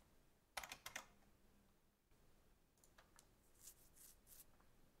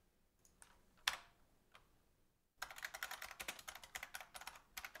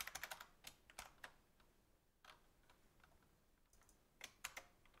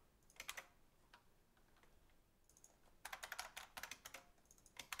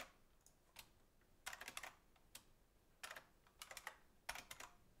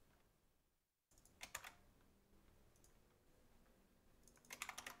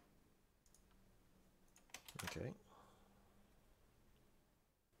 Okay.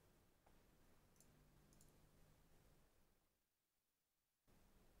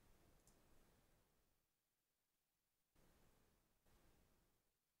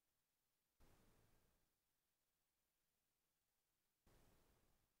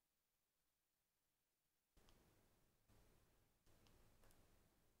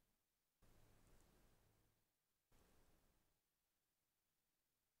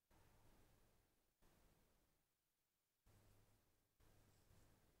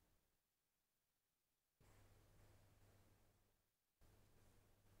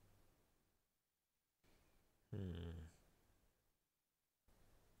 Hmm.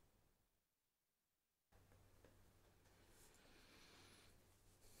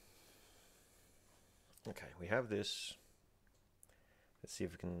 Okay, we have this. Let's see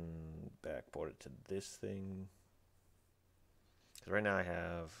if we can backport it to this thing. Because right now I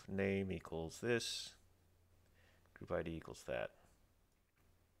have name equals this, group ID equals that.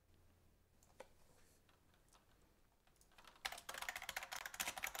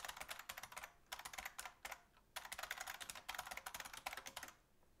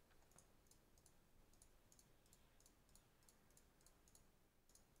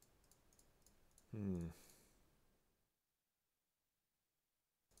 Hmm.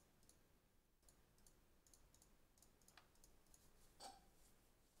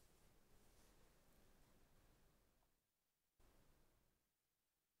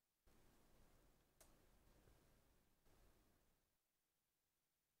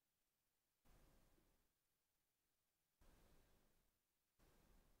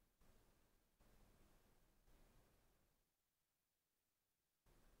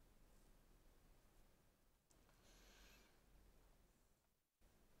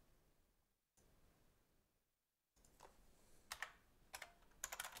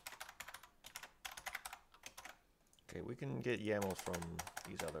 Okay, we can get YAML from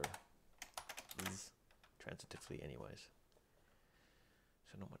these other transitively anyways.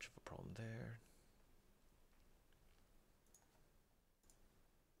 So not much of a problem there.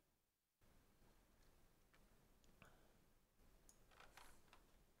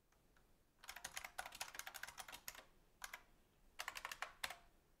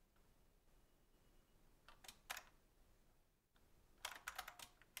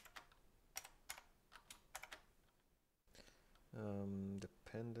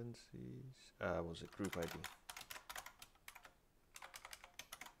 Dependencies. Was it group ID?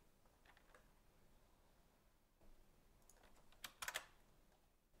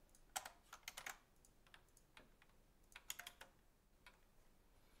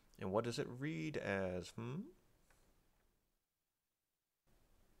 And what does it read as?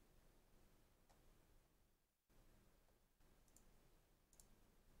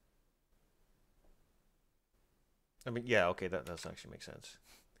 I mean, yeah, okay, that does actually make sense.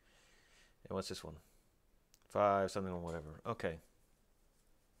 And what's this one? 5 something or whatever. Okay.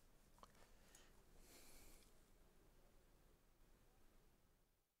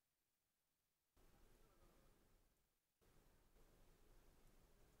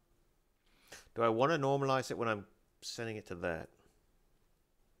 Do I want to normalize it when I'm sending it to that?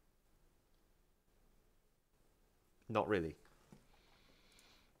 Not really.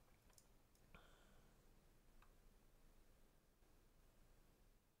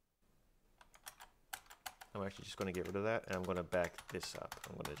 I'm actually just going to get rid of that, and I'm going to back this up.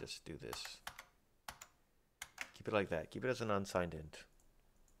 I'm going to just do this. Keep it like that. Keep it as an unsigned int.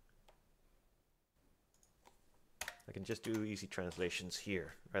 I can just do easy translations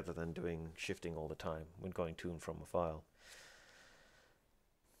here, rather than doing shifting all the time when going to and from a file.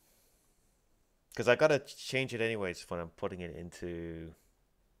 Because I got to change it anyways when I'm putting it into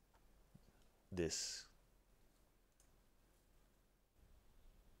this.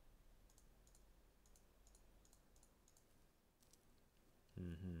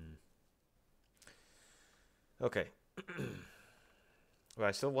 Okay. Well,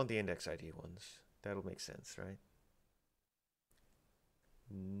 I still want the index ID ones. That'll make sense, right?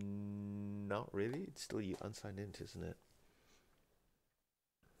 Not really. It's still unsigned int, isn't it?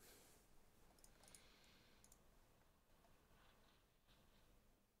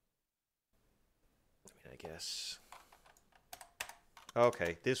 I mean, I guess.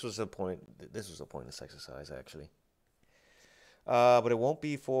 Okay, this was a point. This was a pointless exercise, actually. But it won't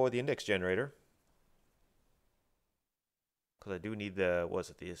be for the index generator. Because I do need the,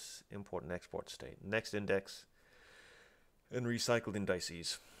 what's it, this import and export state. Next index and recycled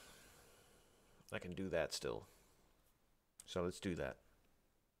indices. I can do that still. So let's do that.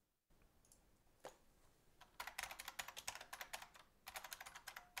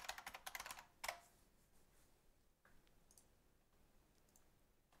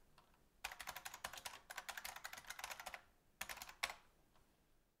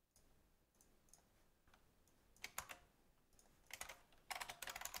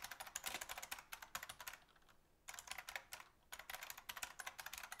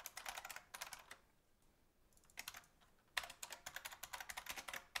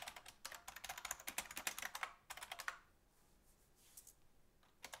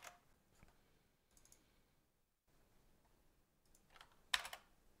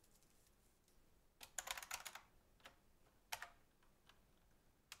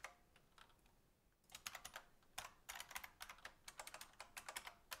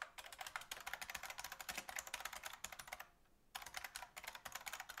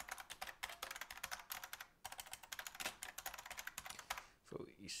 For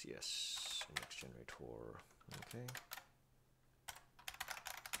ECS index generator. Okay.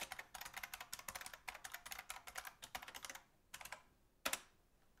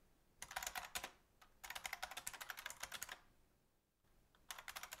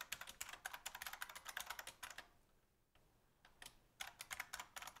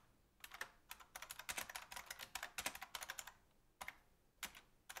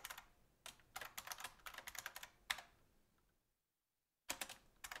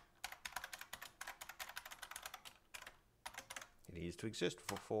 It needs to exist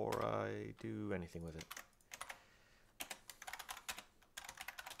before I do anything with it.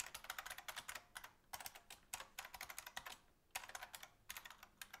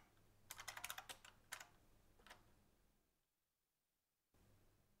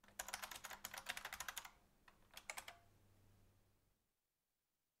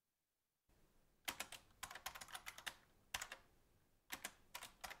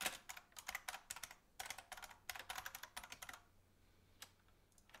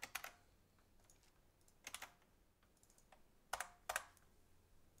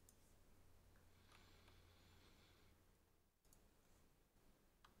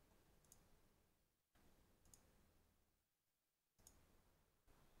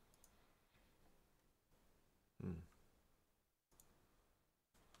 Hmm.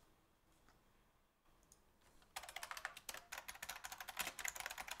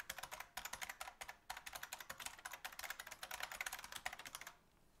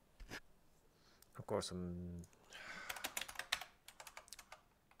 Of course, I'm.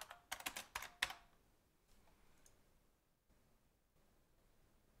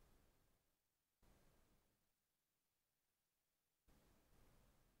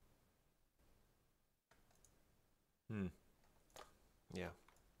 Yeah.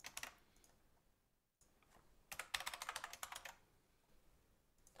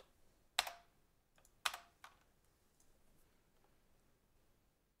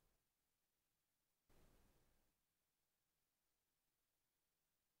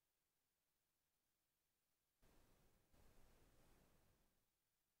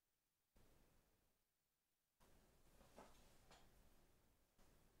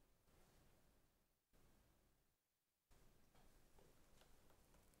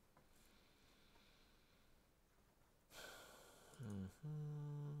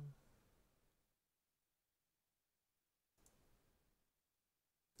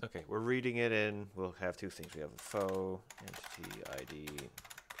 Okay, we're reading it in. We'll have two things. We have a faux entity ID.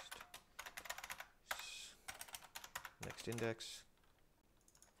 Next index.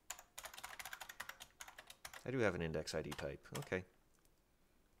 I do have an index ID type. Okay.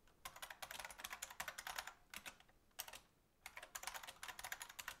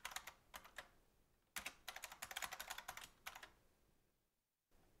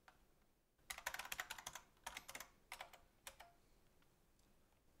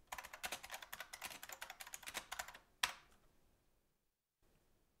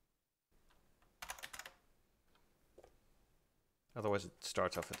 Otherwise, it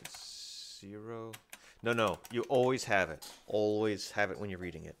starts off at a 0. No, no. You always have it. Always have it when you're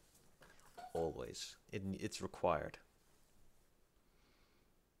reading it. Always. It's required.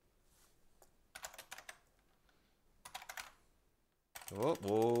 Whoa,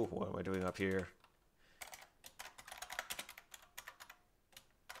 whoa. What am I doing up here?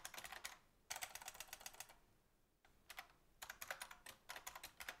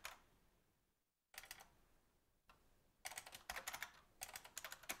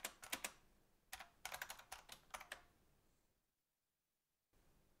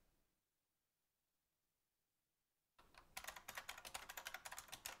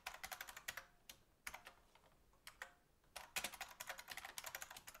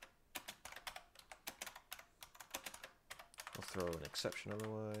 I'll throw an exception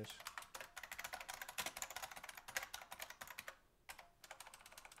otherwise.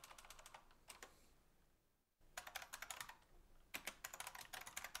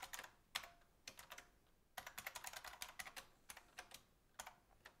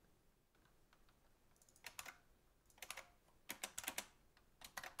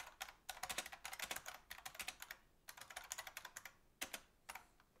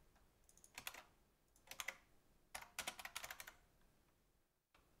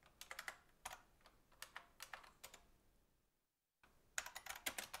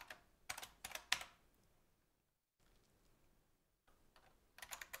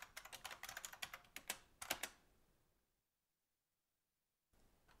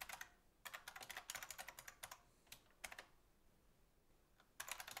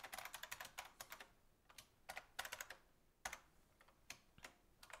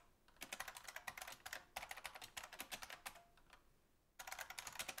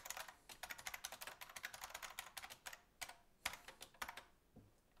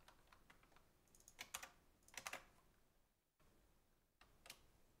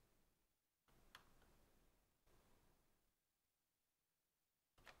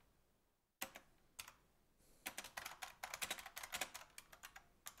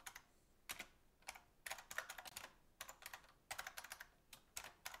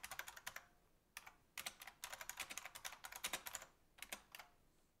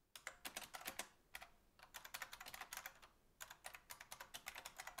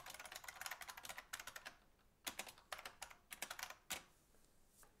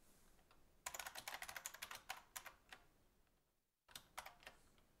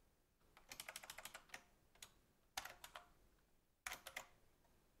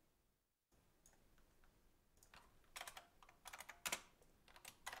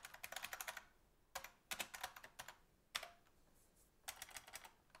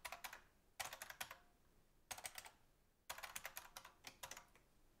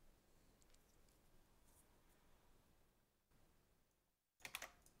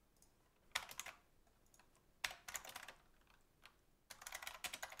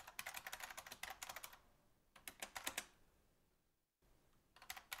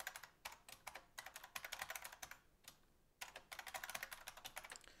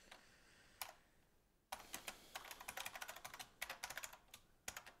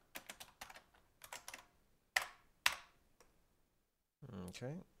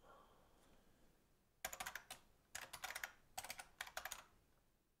 Okay.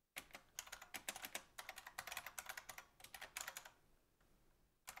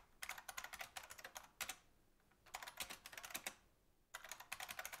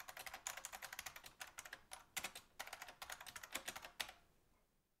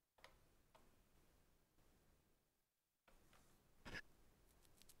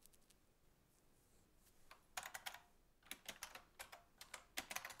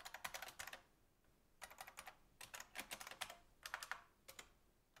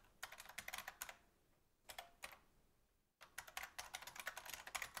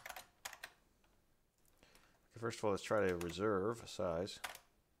 First of all, let's try to reserve a size.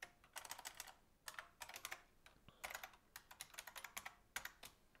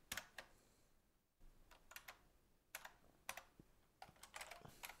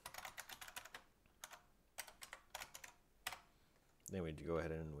 Then we go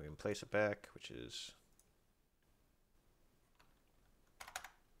ahead and we place it back, which is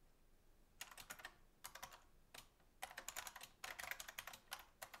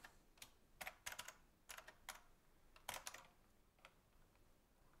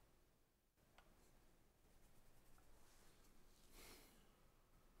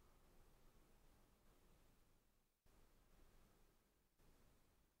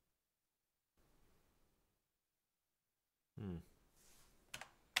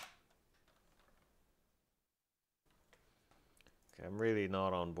Okay, I'm really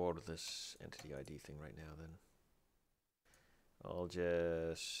not on board with this entity ID thing right now then. I'll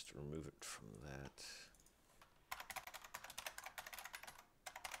just remove it from that.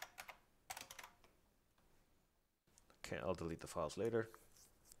 Okay, I'll delete the files later.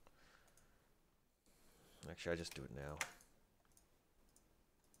 Actually, I just do it now.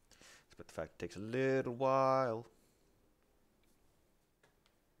 But the fact it takes a little while.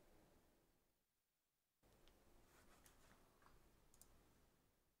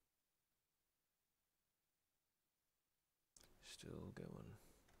 Still going.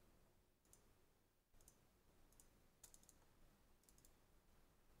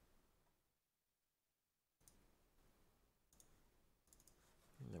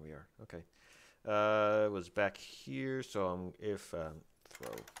 There we are. Okay. It was back here, so if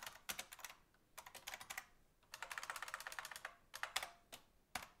throw.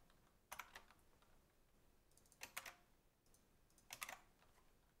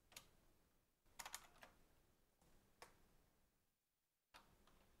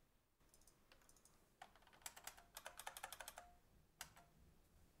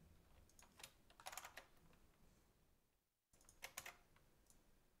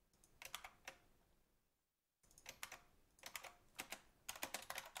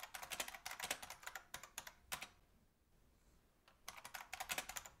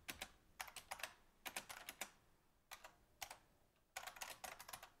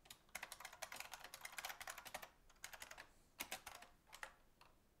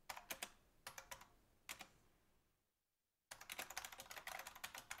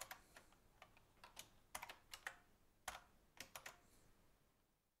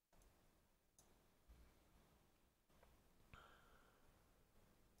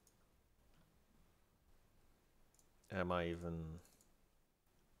 Am I even...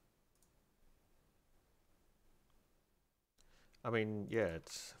 I mean, yeah,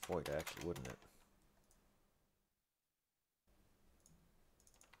 it's void actually, wouldn't it?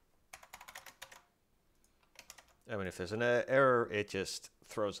 I mean, if there's an error, it just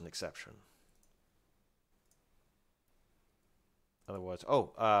throws an exception. Otherwise,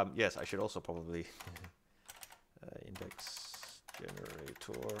 yes, I should also probably index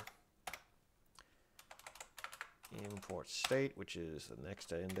generator import state, which is the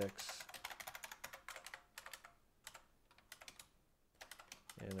next index,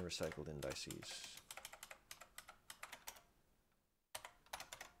 and the recycled indices.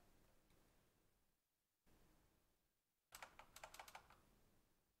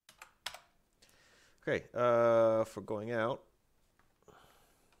 Okay, for going out,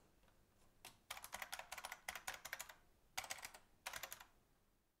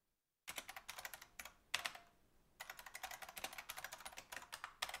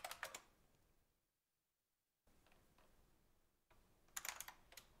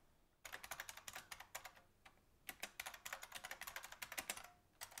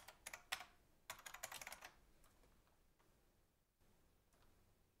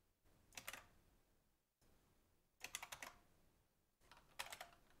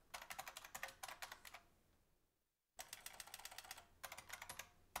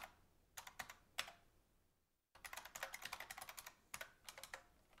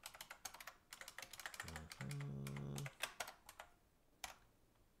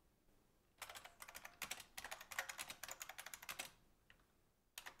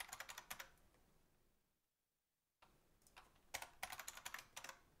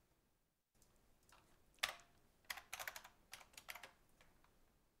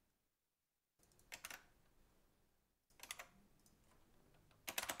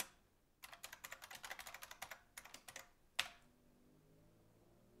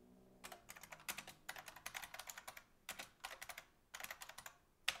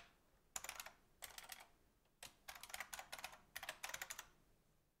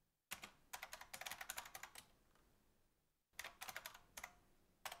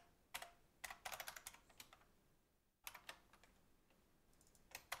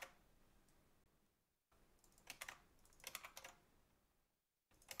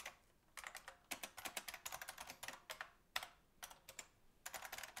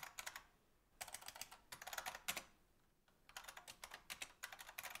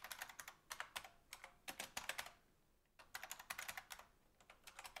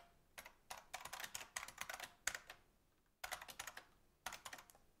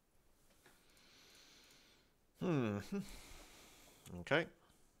 Okay.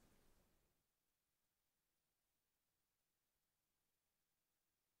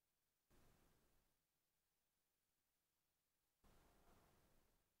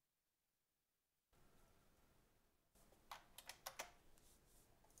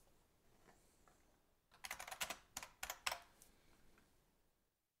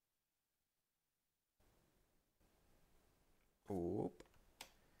 Oop.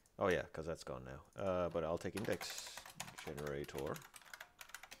 Oh yeah, because that's gone now. But I'll take index generator.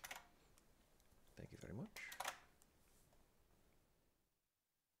 Thank you very much.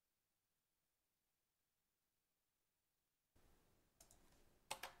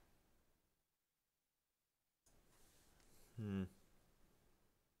 Hmm.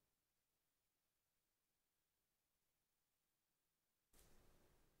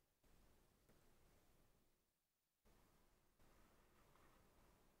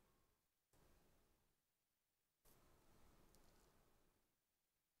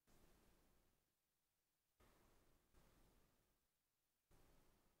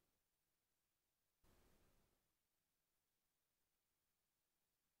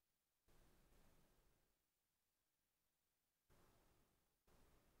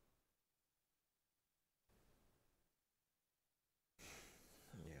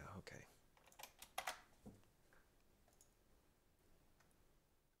 Yeah, okay.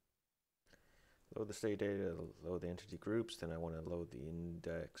 Load the state data, load the entity groups, then I want to load the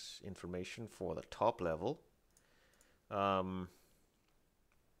index information for the top level.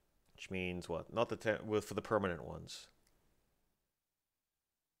 Which means what? Not the well, for the permanent ones.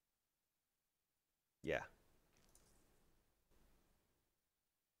 Yeah.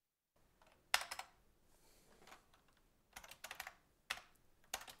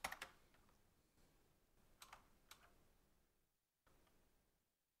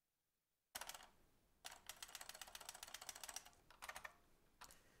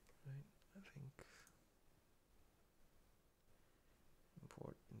 Right, I think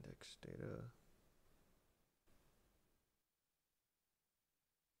import index data.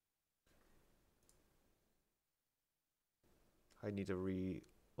 I need to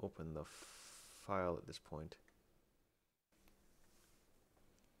reopen the file at this point.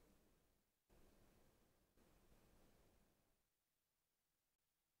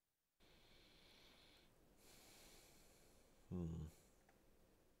 Hmm.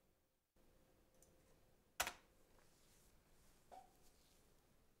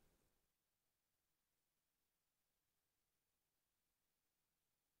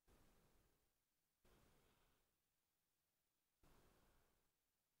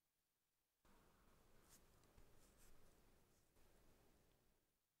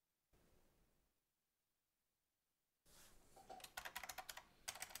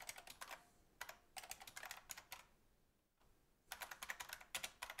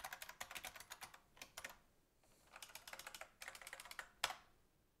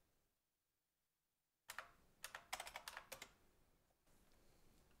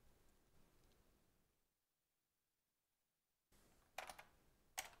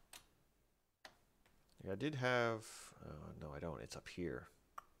 Yeah, I did have. No, I don't. It's up here.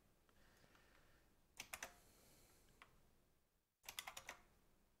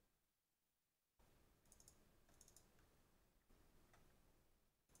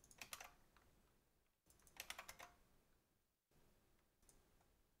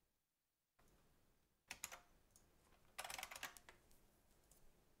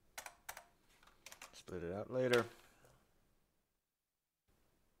 Split it out later.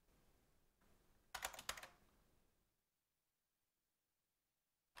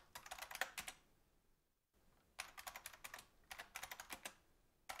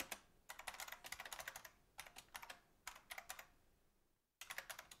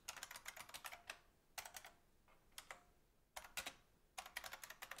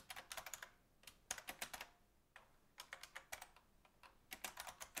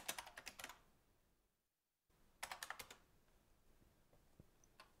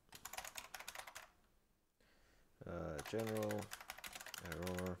 General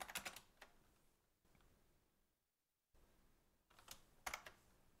error.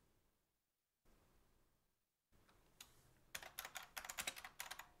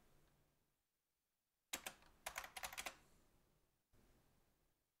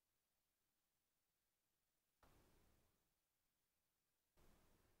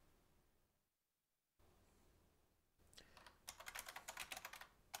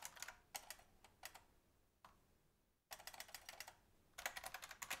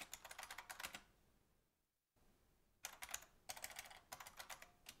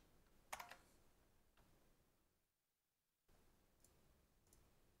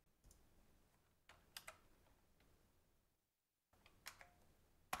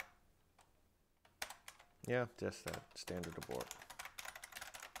 Yeah, just that standard abort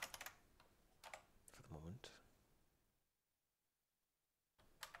for the moment.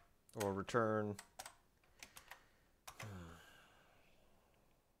 Or return.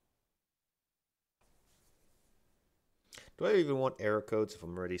 Do I even want error codes if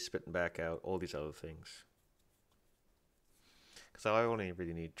I'm already spitting back out all these other things? Because I only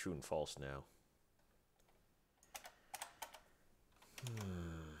really need true and false now.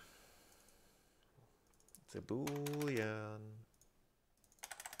 It's a boolean.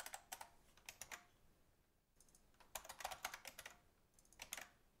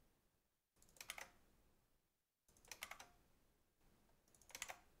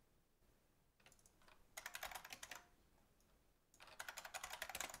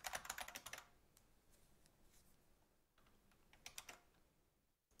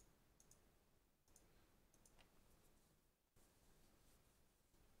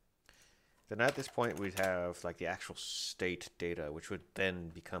 Then at this point we'd have like the actual state data, which would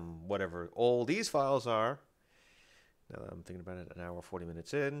then become whatever all these files are. Now that I'm thinking about it, an hour 40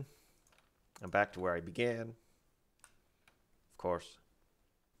 minutes in. I'm back to where I began. Of course.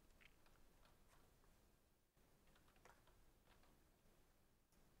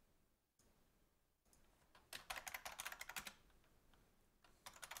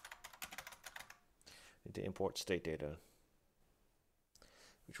 Need to import state data,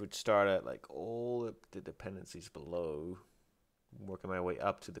 which would start at like all the dependencies below, working my way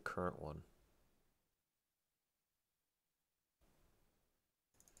up to the current one.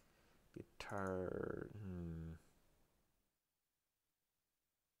 Guitar.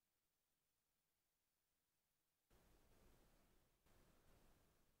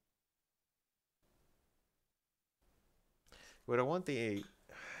 Would I want the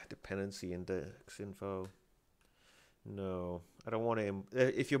dependency index info? No, I don't want to.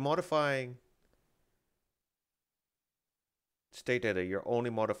 If you're modifying state data, you're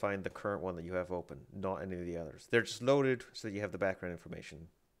only modifying the current one that you have open, not any of the others. They're just loaded so that you have the background information.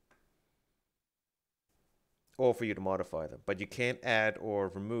 Or for you to modify them. But you can't add or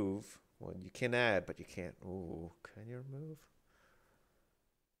remove. Well, you can add, but you can't. Oh, can you remove?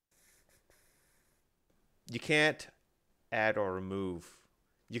 You can't add or remove.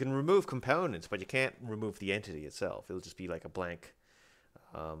 You can remove components, but you can't remove the entity itself. It'll just be like a blank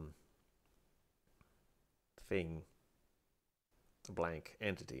thing. A blank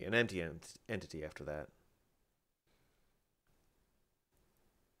entity. An empty entity after that.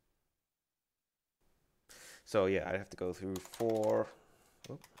 So yeah, I'd have to go through 4.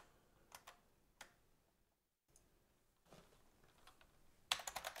 Oh.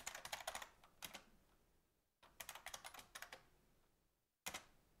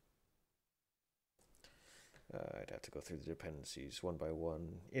 I'd have to go through the dependencies one by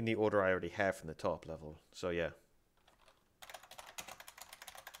one in the order I already have from the top level. So yeah.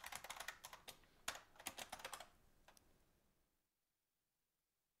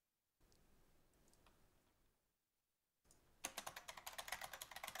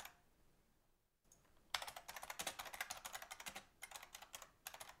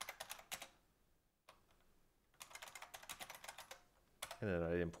 And then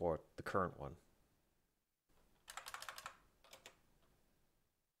I'd import the current one.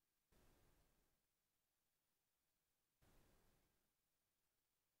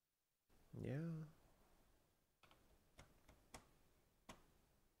 Yeah.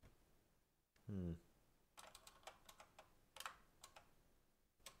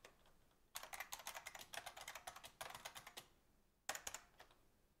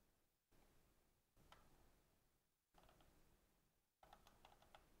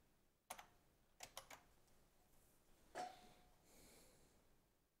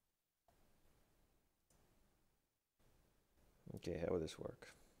 Okay, how would this work?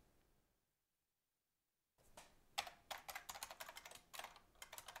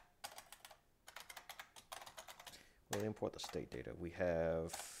 We'll import the state data. We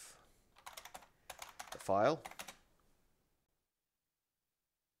have the file,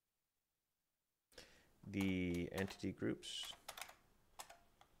 the entity groups,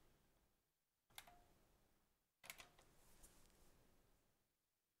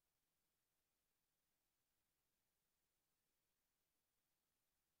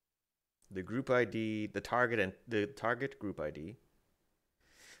 the group ID, the target group ID,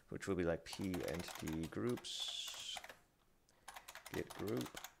 which will be like p entity groups, get group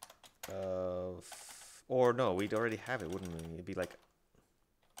of, or no, we'd already have it, wouldn't we? It'd be like,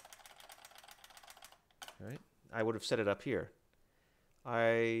 all right? I would have set it up here.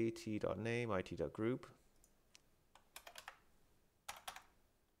 it.name, it.group.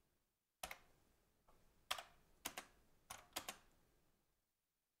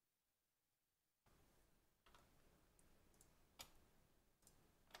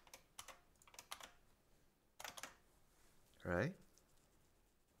 right?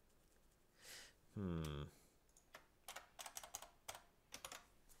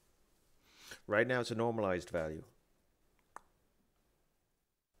 Right now it's a normalized value.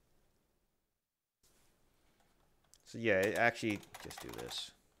 So yeah, actually, just do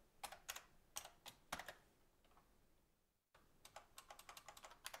this.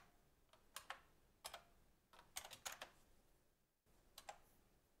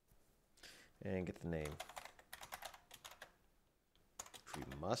 And get the name. Which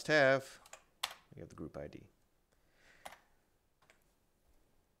we must have. We have the group ID.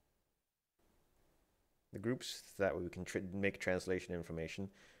 The groups, that way we can make translation information.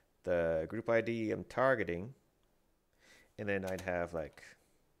 The group ID I'm targeting. And then I'd have like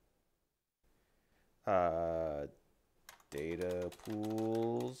data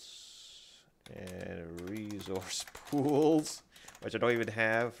pools and resource pools, which I don't even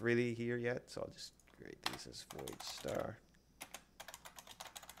have really here yet. So I'll just create these as void star.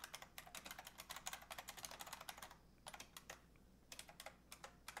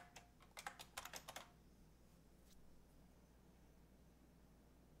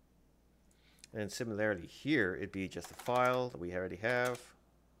 And similarly here, it'd be just a file that we already have,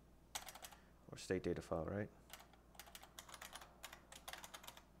 or state data file, right?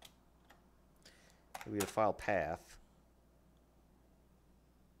 We have a file path.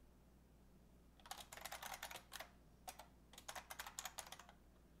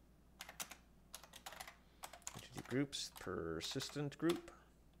 Entity groups, persistent group,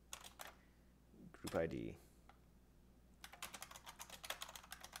 group ID.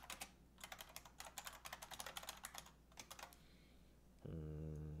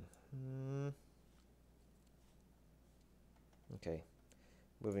 Okay,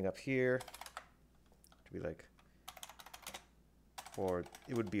 moving up here to be like, or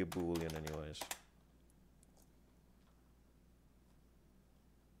it would be a Boolean anyways.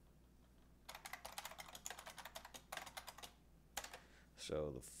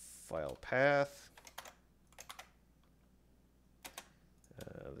 So the file path,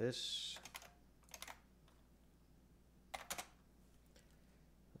 this,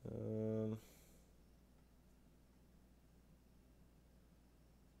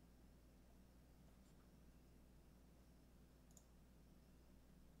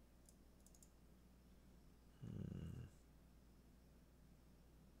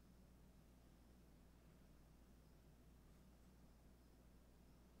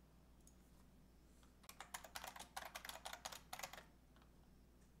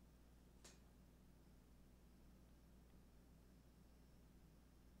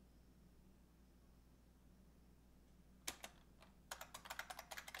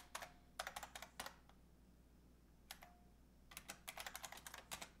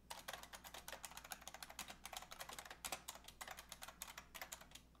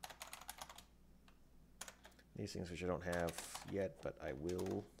 these things which I don't have yet, but I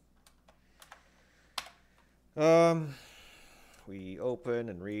will. We open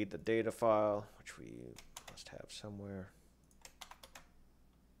and read the data file, which we must have somewhere.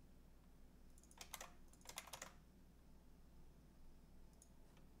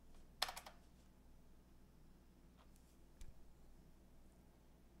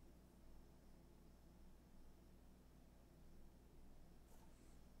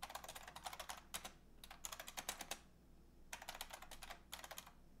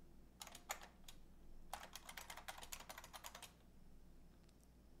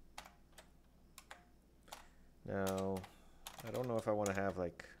 Now, I don't know if I want to have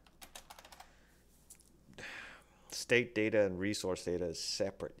like state data and resource data is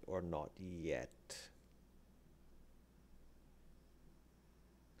separate or not yet.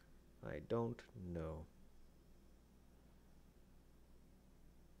 I don't know.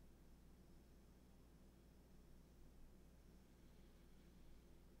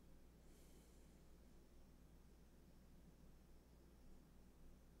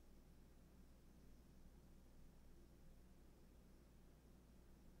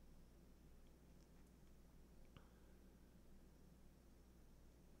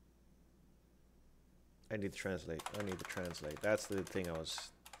 I need to translate. I need to translate. That's the thing I was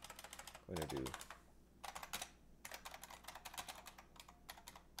going to do.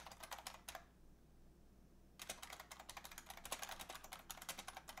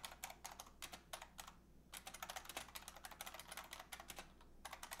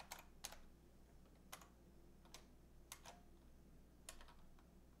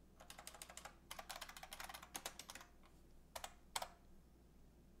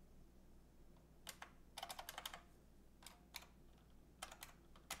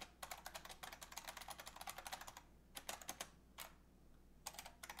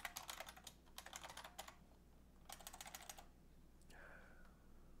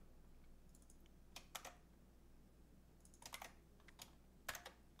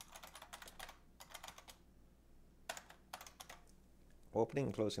 Opening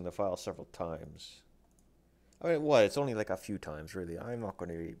and closing the file several times. I mean, what? It's only like a few times, really. I'm not going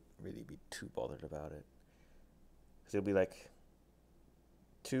to really be too bothered about it. Because it'll be like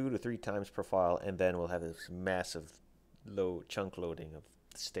 2 to 3 times per file, and then we'll have this massive chunk loading of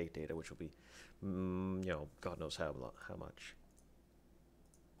state data, which will be, God knows how much.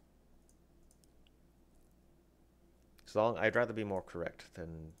 I'd rather be more correct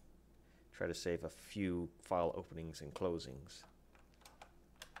than try to save a few file openings and closings.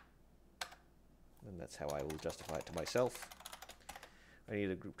 And that's how I will justify it to myself. I need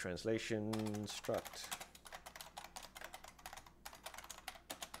a group translation struct.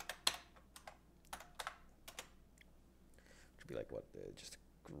 Should be like what? Just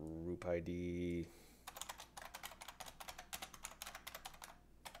a group ID.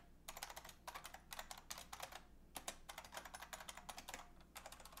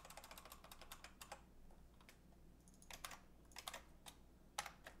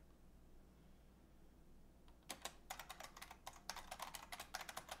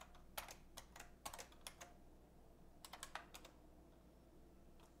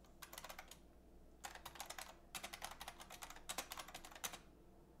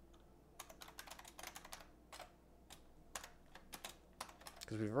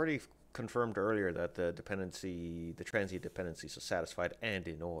 Because we've already confirmed earlier that the transient dependencies are satisfied and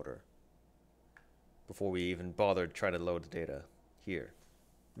in order before we even bothered trying to load the data here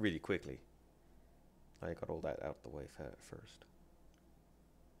really quickly. I got all that out the way first.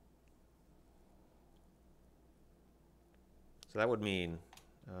 So that would mean,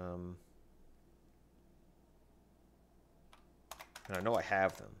 and I know I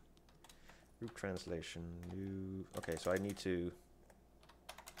have them. Group translation, new, okay, so I need to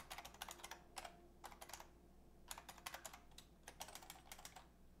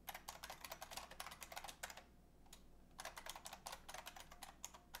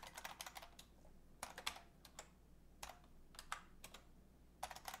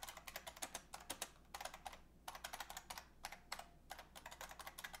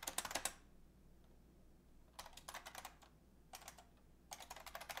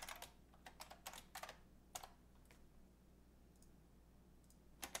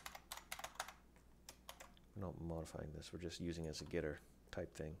not modifying this, we're just using it as a getter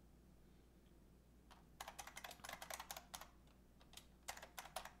type thing.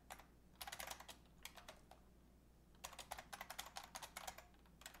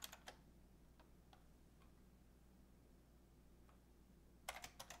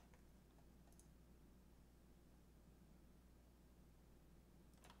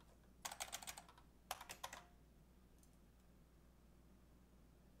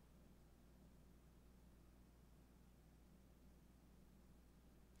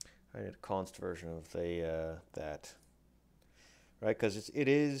 I need a const version of the that, right? Because it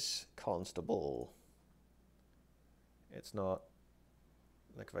is constable. It's not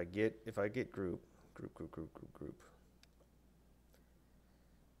like if I get group.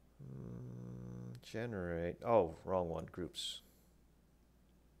 Generate. Oh, wrong one. Groups.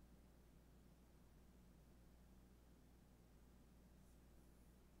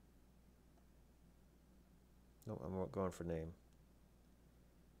 No, I'm going for name.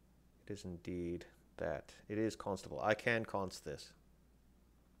 It is indeed that. It is constable. I can const this.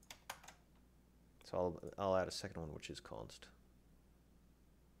 So I'll add a second one, which is const.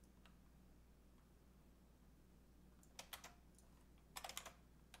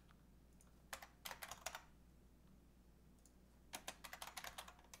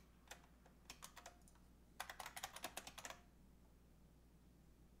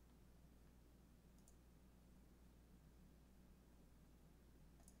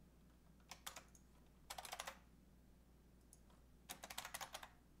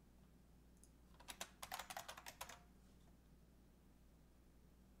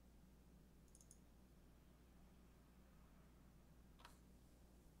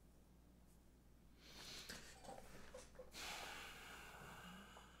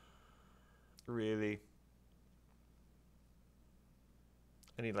 Really?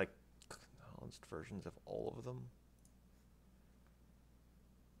 I need like const versions of all of them.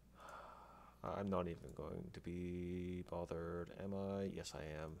 I'm not even going to be bothered, am I? Yes, I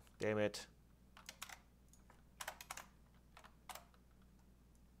am. Damn it.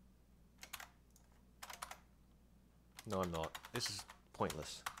 No, I'm not. This is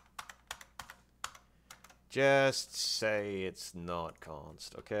pointless. Just say it's not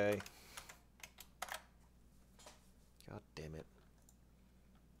const, okay? God damn it.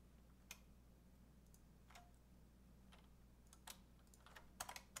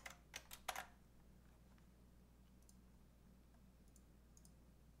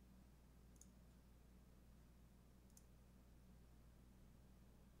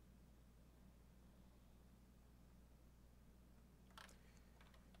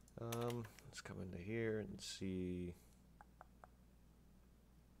 Let's come into here and see.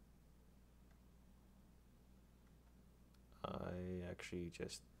 I actually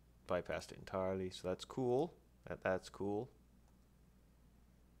just bypassed it entirely, so that's cool. That's cool.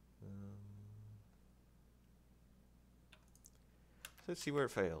 So let's see where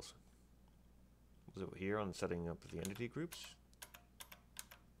it fails. Was it here on setting up the entity groups?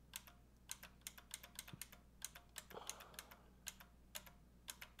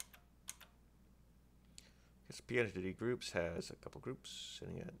 Because P entity groups has a couple groups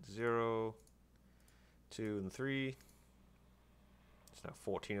sitting at 0, 2, and 3. It's now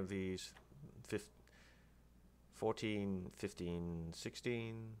 14 of these. 14, 15,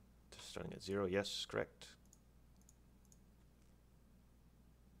 16. Starting at 0. Yes, correct.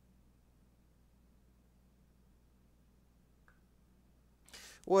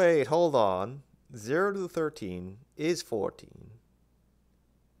 Wait, hold on. 0 to 13 is 14.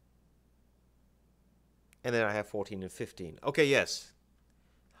 And then I have 14 and 15. Okay, yes.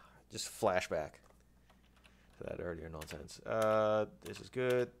 Just flashback to that earlier nonsense. This is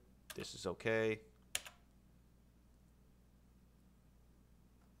good. This is okay.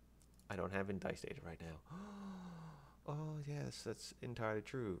 I don't have indice data right now. Oh, yes, that's entirely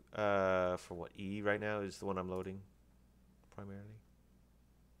true. For what? E right now is the one I'm loading primarily.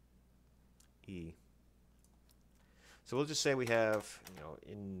 E. So we'll just say we have, you know,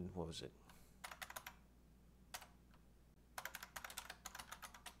 in, what was it?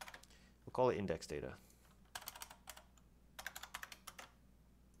 We'll call it index data.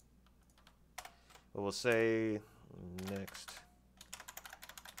 But we'll say next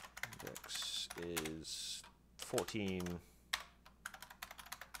index is 14.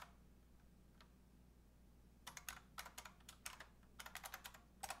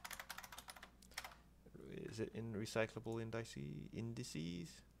 Is it in recyclable indices?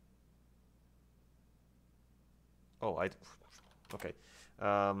 Oh, okay.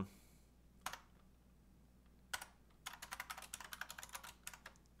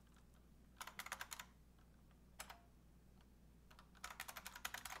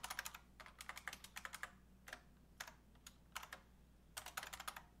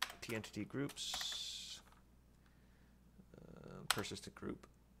 P entity groups. Persistent group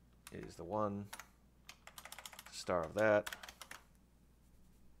is the one. Star of that.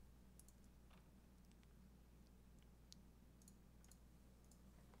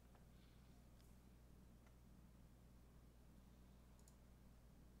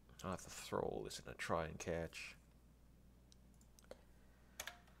 I'll have to throw all this in a try and catch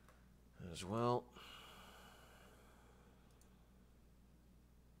as well.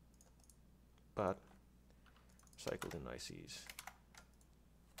 But cycled indices.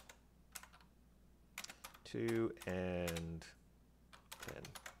 2 and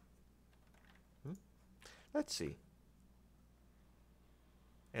 10. Let's see.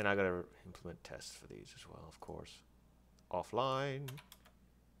 And I gotta implement tests for these as well, of course. Offline.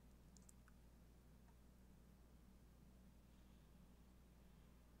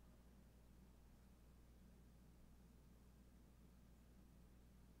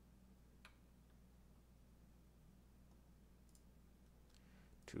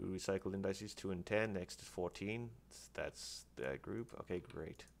 Two recycled indices, 2 and 10. Next is 14. That's that group. Okay,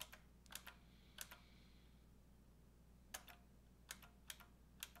 great.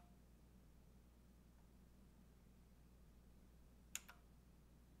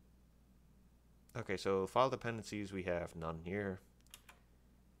 Okay, so file dependencies, we have none here.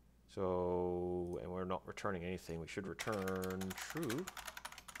 So, and we're not returning anything. We should return true.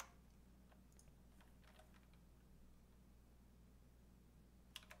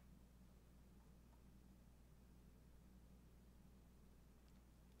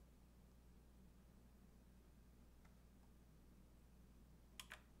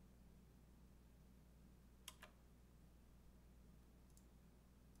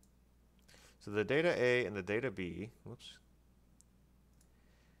 So the data A and the data B, whoops.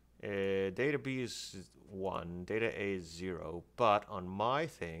 Data B is 1, data A is 0, but on my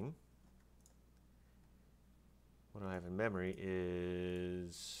thing, what I have in memory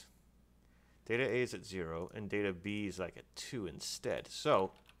is data A is at 0 and data B is like at 2 instead.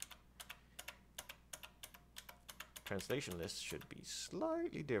 So translation list should be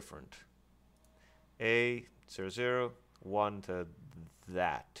slightly different. A 0 0 1 to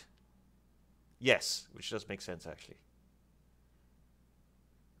that. Yes, which does make sense actually.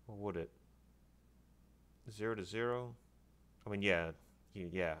 Or would it? 0 to 0? I mean, yeah.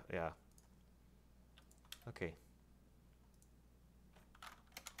 Okay.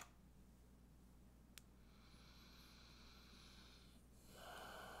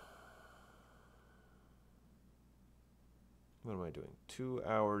 what am I doing? 2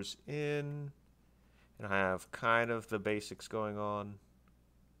 hours in, and I have kind of the basics going on.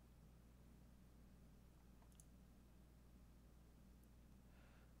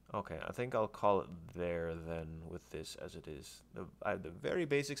 Okay, I think I'll call it there then with this as it is. The very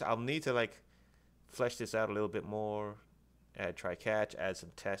basics. I'll need to like flesh this out a little bit more. Add try catch, add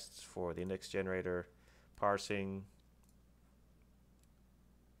some tests for the index generator, parsing,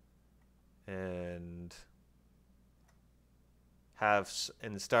 and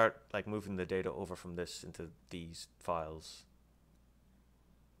start like moving the data over from this into these files.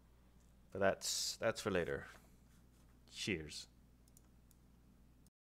 But that's for later. Cheers.